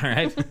 Yeah,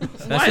 right?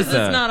 Why is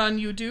this not on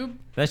YouTube?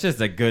 That's just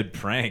a good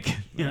prank.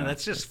 You know,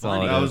 that's just all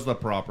funny. it That is. was the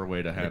proper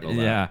way to handle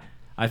that. Yeah.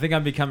 I think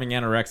I'm becoming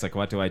anorexic.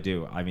 What do I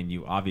do? I mean,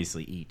 you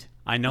obviously eat.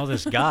 I know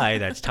this guy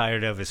that's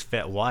tired of his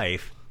fit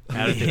wife.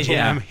 Out at the gym,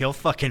 Yeah. he'll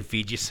fucking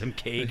feed you some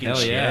cake and Hell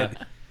shit. yeah.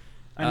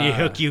 And you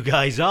hook you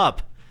guys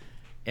up.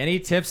 Any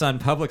tips on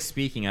public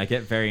speaking? I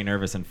get very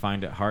nervous and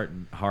find it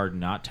hard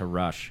not to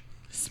rush.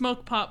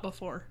 Smoke pot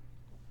before.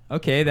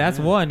 Okay, that's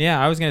one.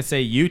 Yeah, I was going to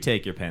say you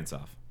take your pants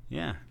off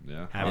Yeah.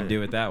 Yeah. Have and it.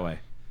 do it that way.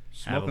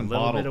 have a Smoking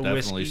little bottle bit of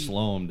definitely whiskey.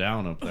 slow him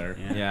down up there.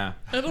 Yeah.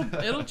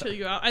 It'll chill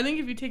you out. I think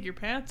if you take your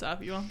pants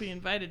off, you won't be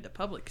invited to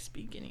public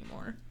speak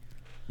anymore.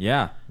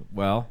 Yeah.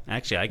 Well,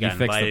 Actually, I You got fixed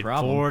the invited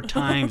problem. 4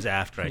 times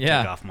after I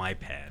Yeah. took off my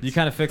pants. you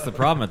kind of fixed the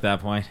problem at that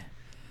point.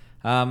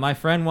 My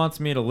friend wants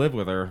me to live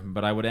with her,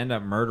 but I would end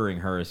up murdering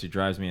her as she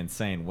drives me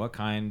insane.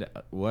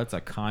 What's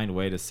a kind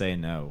way to say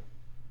no?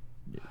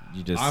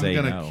 You just I'm say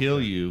gonna no. kill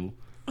you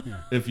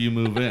if you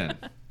move in.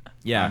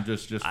 Yeah. I'm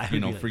just I'd you be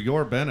know, like- for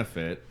your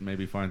benefit,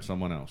 maybe find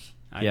someone else.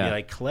 I'd Yeah. be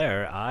like,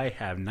 Claire, I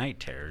have night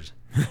terrors.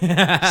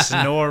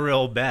 Snore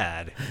real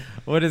bad.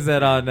 What is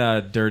that on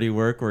Dirty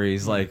Work where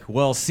he's like,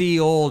 well, see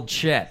old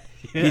Chet.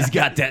 He's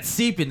got that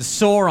seeping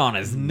sore on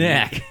his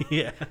neck.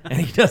 Yeah.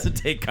 And he doesn't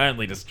take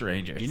kindly to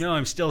strangers. You know,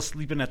 I'm still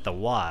sleeping at the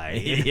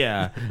Y.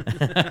 Yeah.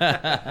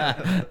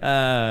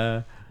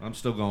 I'm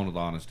still going with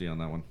honesty on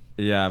that one.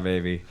 Yeah,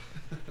 baby.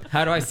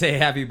 How do I say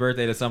happy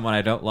birthday to someone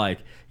I don't like?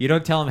 You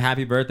don't tell them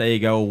happy birthday. You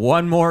go,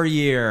 1 more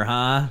year,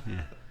 huh?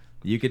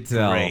 You could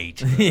tell.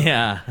 Great.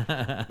 Yeah.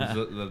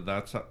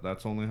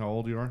 That's only how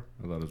old you are?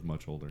 I thought it was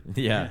much older.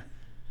 Yeah.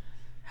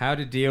 How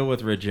to deal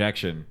with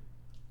rejection.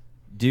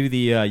 Do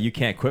the you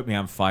can't quit me,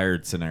 I'm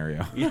fired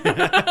scenario.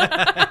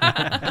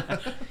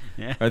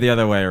 Yeah. Or the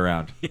other way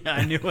around. Yeah,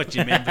 I knew what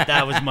you meant, but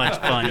that was much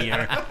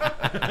funnier.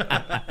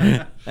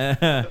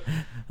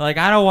 Like,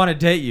 I don't want to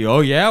date you. Oh,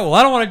 yeah? Well,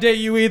 I don't want to date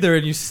you either,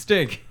 and you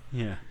stink.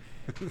 Yeah.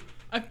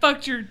 I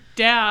fucked your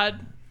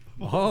dad.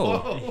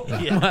 Oh.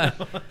 Yeah.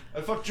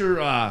 I fucked your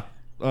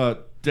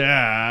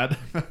dad.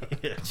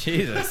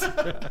 Jesus.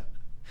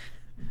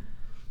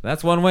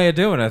 That's one way of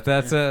doing it.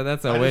 That's a I way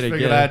just to figured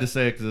get I had it. to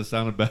say it because it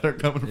sounded better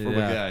coming from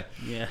Yeah. a guy.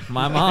 Yeah.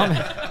 My mom.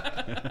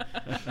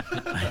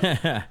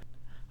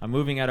 I'm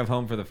moving out of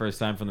home for the first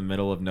time from the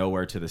middle of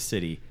nowhere to the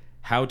city.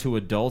 How to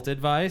adult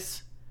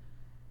advice?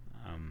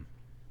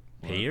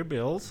 Pay your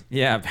bills.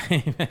 Yeah.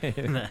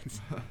 That's,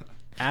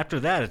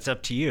 after that, it's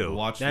up to you.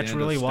 Watch the That's end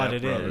really of what Step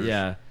it Brothers. is.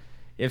 Yeah.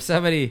 If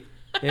somebody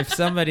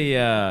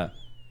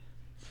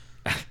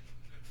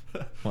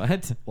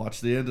what?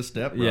 Watch the end of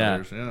Step Yeah.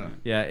 Brothers. Yeah.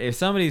 Yeah, if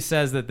somebody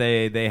says that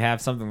they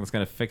have something that's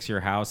going to fix your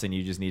house and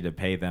you just need to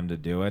pay them to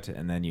do it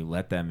and then you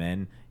let them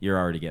in, you're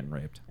already getting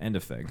raped. End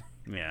of thing.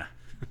 Yeah.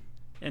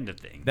 End of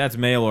thing. That's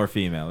male or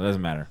female. It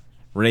doesn't matter.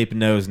 Rape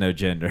knows no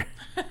gender.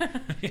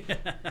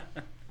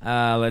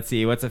 Let's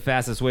see. What's the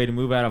fastest way to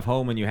move out of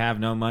home when you have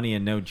no money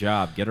and no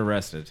job? Get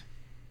arrested.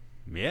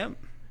 Yep.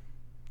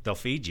 They'll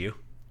feed you.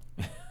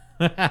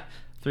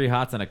 3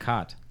 hots and a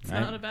cot. It's right?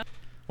 not about.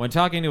 When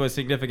talking to a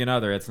significant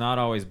other, it's not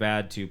always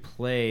bad to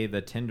play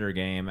the Tinder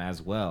game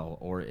as well,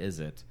 or is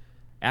it?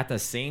 At the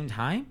same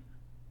time?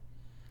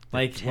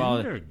 Like,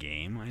 Tinder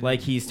game. I like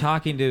don't- he's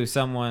talking to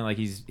someone, like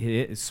he's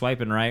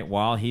swiping right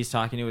while he's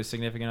talking to his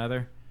significant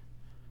other?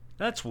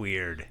 That's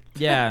weird.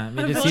 Yeah, I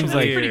mean, it just That seems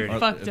was like... pretty Or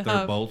fucked if they're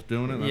up. both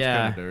doing it, that's Yeah.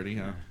 kind of dirty,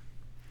 huh?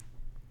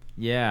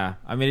 Yeah,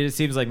 I mean, it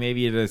seems like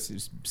maybe you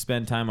just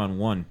spend time on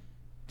one.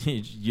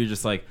 You're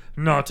just like,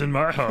 not in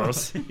my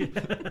house.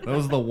 That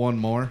was the one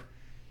more.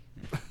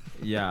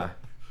 Yeah.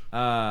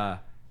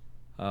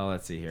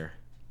 Let's see here.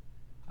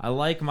 I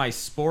like my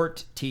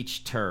sport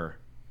teacher.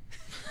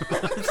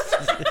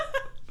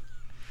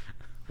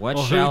 What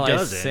Well, who shall I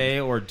doesn't? say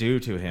or do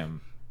to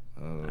him?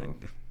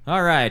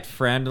 All right,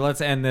 friend,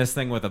 let's end this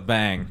thing with a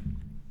bang.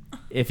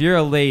 If you're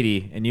a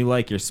lady and you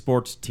like your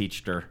sports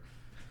teacher,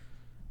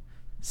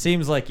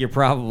 seems like you're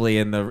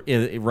probably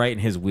right in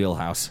his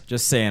wheelhouse.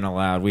 Just saying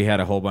aloud. We had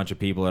a whole bunch of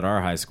people at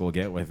our high school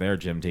get with their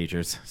gym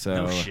teachers.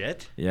 So No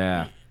shit.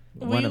 yeah.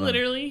 We One of them.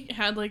 literally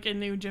had like a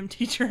new gym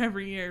teacher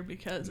every year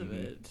because of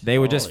it. They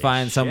would just Holy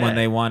find someone shit.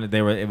 they wanted.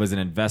 It was an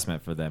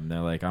investment for them. They're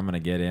like, I'm gonna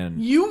get in.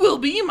 You will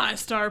be my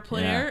star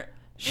player,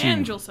 She-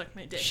 and you'll suck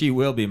my dick. She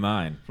will be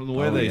mine. From the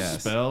way Oh, they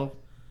yes. spell,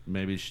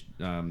 maybe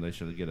they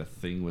should get a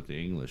thing with the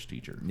English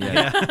teacher.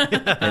 Yeah.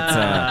 It's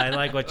I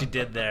like what you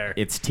did there.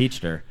 it's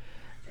teached her.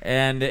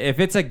 And if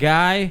it's a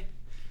guy,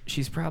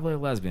 she's probably a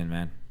lesbian,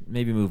 man.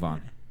 Maybe move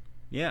on.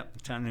 Yeah,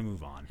 time to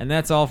move on. And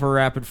that's all for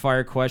rapid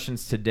fire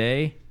questions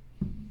today.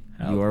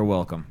 You are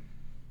welcome.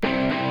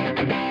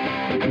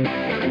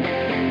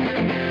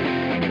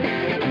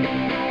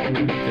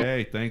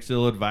 Okay, thanks,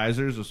 Ill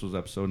Advisors. This was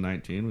episode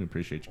 19. We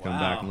appreciate you coming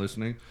Wow. back and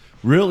listening.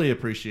 Really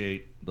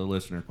appreciate the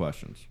listener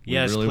questions. We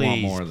Yes, really please,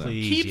 want more of them.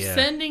 please. Keep yeah.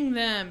 sending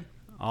them.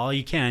 All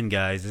you can,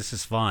 guys. This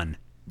is fun.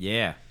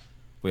 Yeah.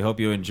 We hope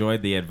you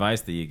enjoyed the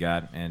advice that you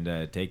got and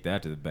take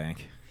that to the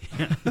bank.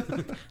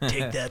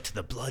 Take that to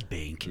the blood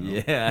bank.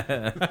 Yeah.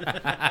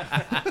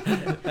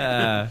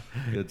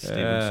 Good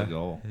Steven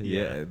Seagal.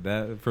 Yeah.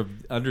 That from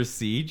Under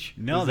Siege?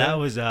 No, Was that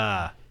was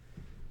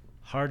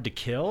Hard to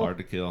Kill. Hard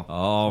to kill.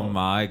 Oh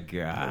my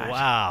god.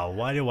 Wow,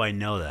 why do I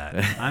know that?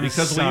 I'm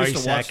Because we sorry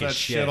used to watch sack of that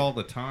shit all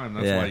the time.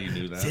 That's why you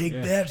knew that.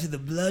 that to the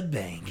blood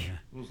bank.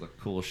 It was the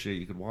coolest shit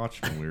you could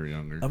watch when we were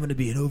younger. I'm gonna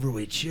be an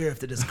overweight sheriff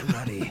that does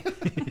karate.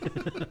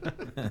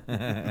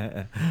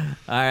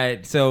 All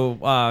right.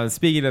 So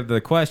speaking of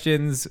the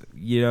questions,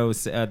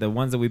 the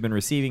ones that we've been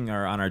receiving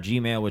are on our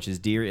Gmail, which is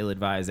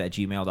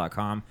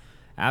dearilladvised@gmail.com.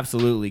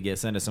 absolutely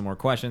send us some more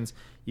questions.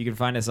 You can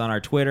find us on our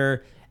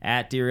Twitter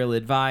at Dear Ill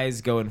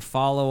Advised. Go and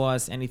follow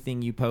us.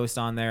 Anything you post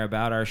on there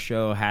about our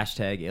show,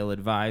 hashtag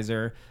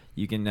IllAdvisor.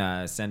 You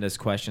can send us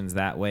questions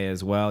that way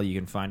as well. You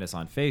can find us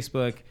on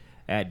Facebook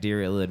at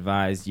Dear Ill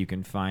Advised. You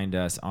can find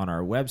us on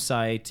our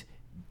website,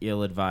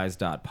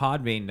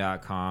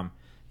 illadvised.podbean.com.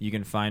 You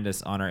can find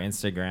us on our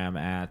Instagram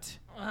at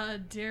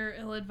Dear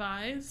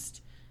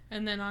Ill-Advised.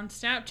 And then on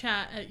Snapchat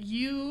at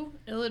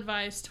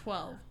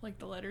Illadvised12, like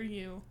the letter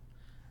U,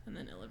 and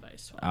then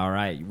Ill-Advised12. All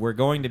right. We're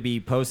going to be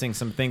posting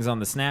some things on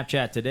the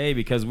Snapchat today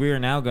because we are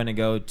now going to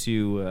go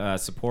to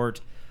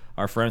support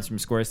our friends from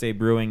Square State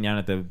Brewing down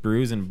at the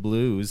Brews and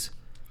Blues.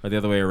 Or the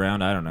other way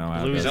around, I don't know.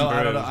 I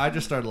don't know. I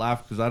just started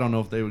laughing because I don't know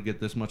if they would get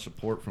this much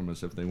support from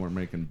us if they weren't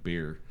making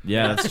beer.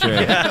 Yeah, that's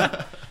true.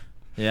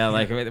 Yeah,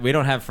 like we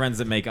don't have friends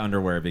that make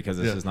underwear because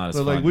it's just not as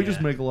fun. Like we just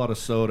make a lot of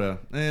soda.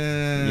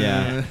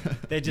 Yeah,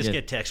 they just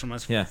get texts from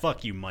us. Yeah.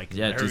 Fuck you, Mike.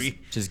 Yeah, Larry.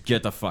 just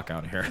get the fuck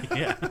out of here.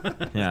 Yeah,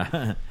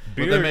 yeah.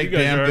 But they make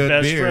damn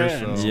good beer.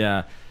 So.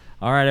 Yeah.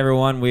 All right,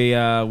 everyone.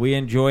 We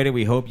enjoyed it.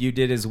 We hope you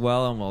did as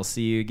well, and we'll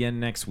see you again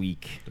next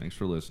week. Thanks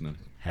for listening.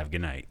 Have a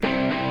good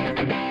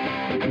night.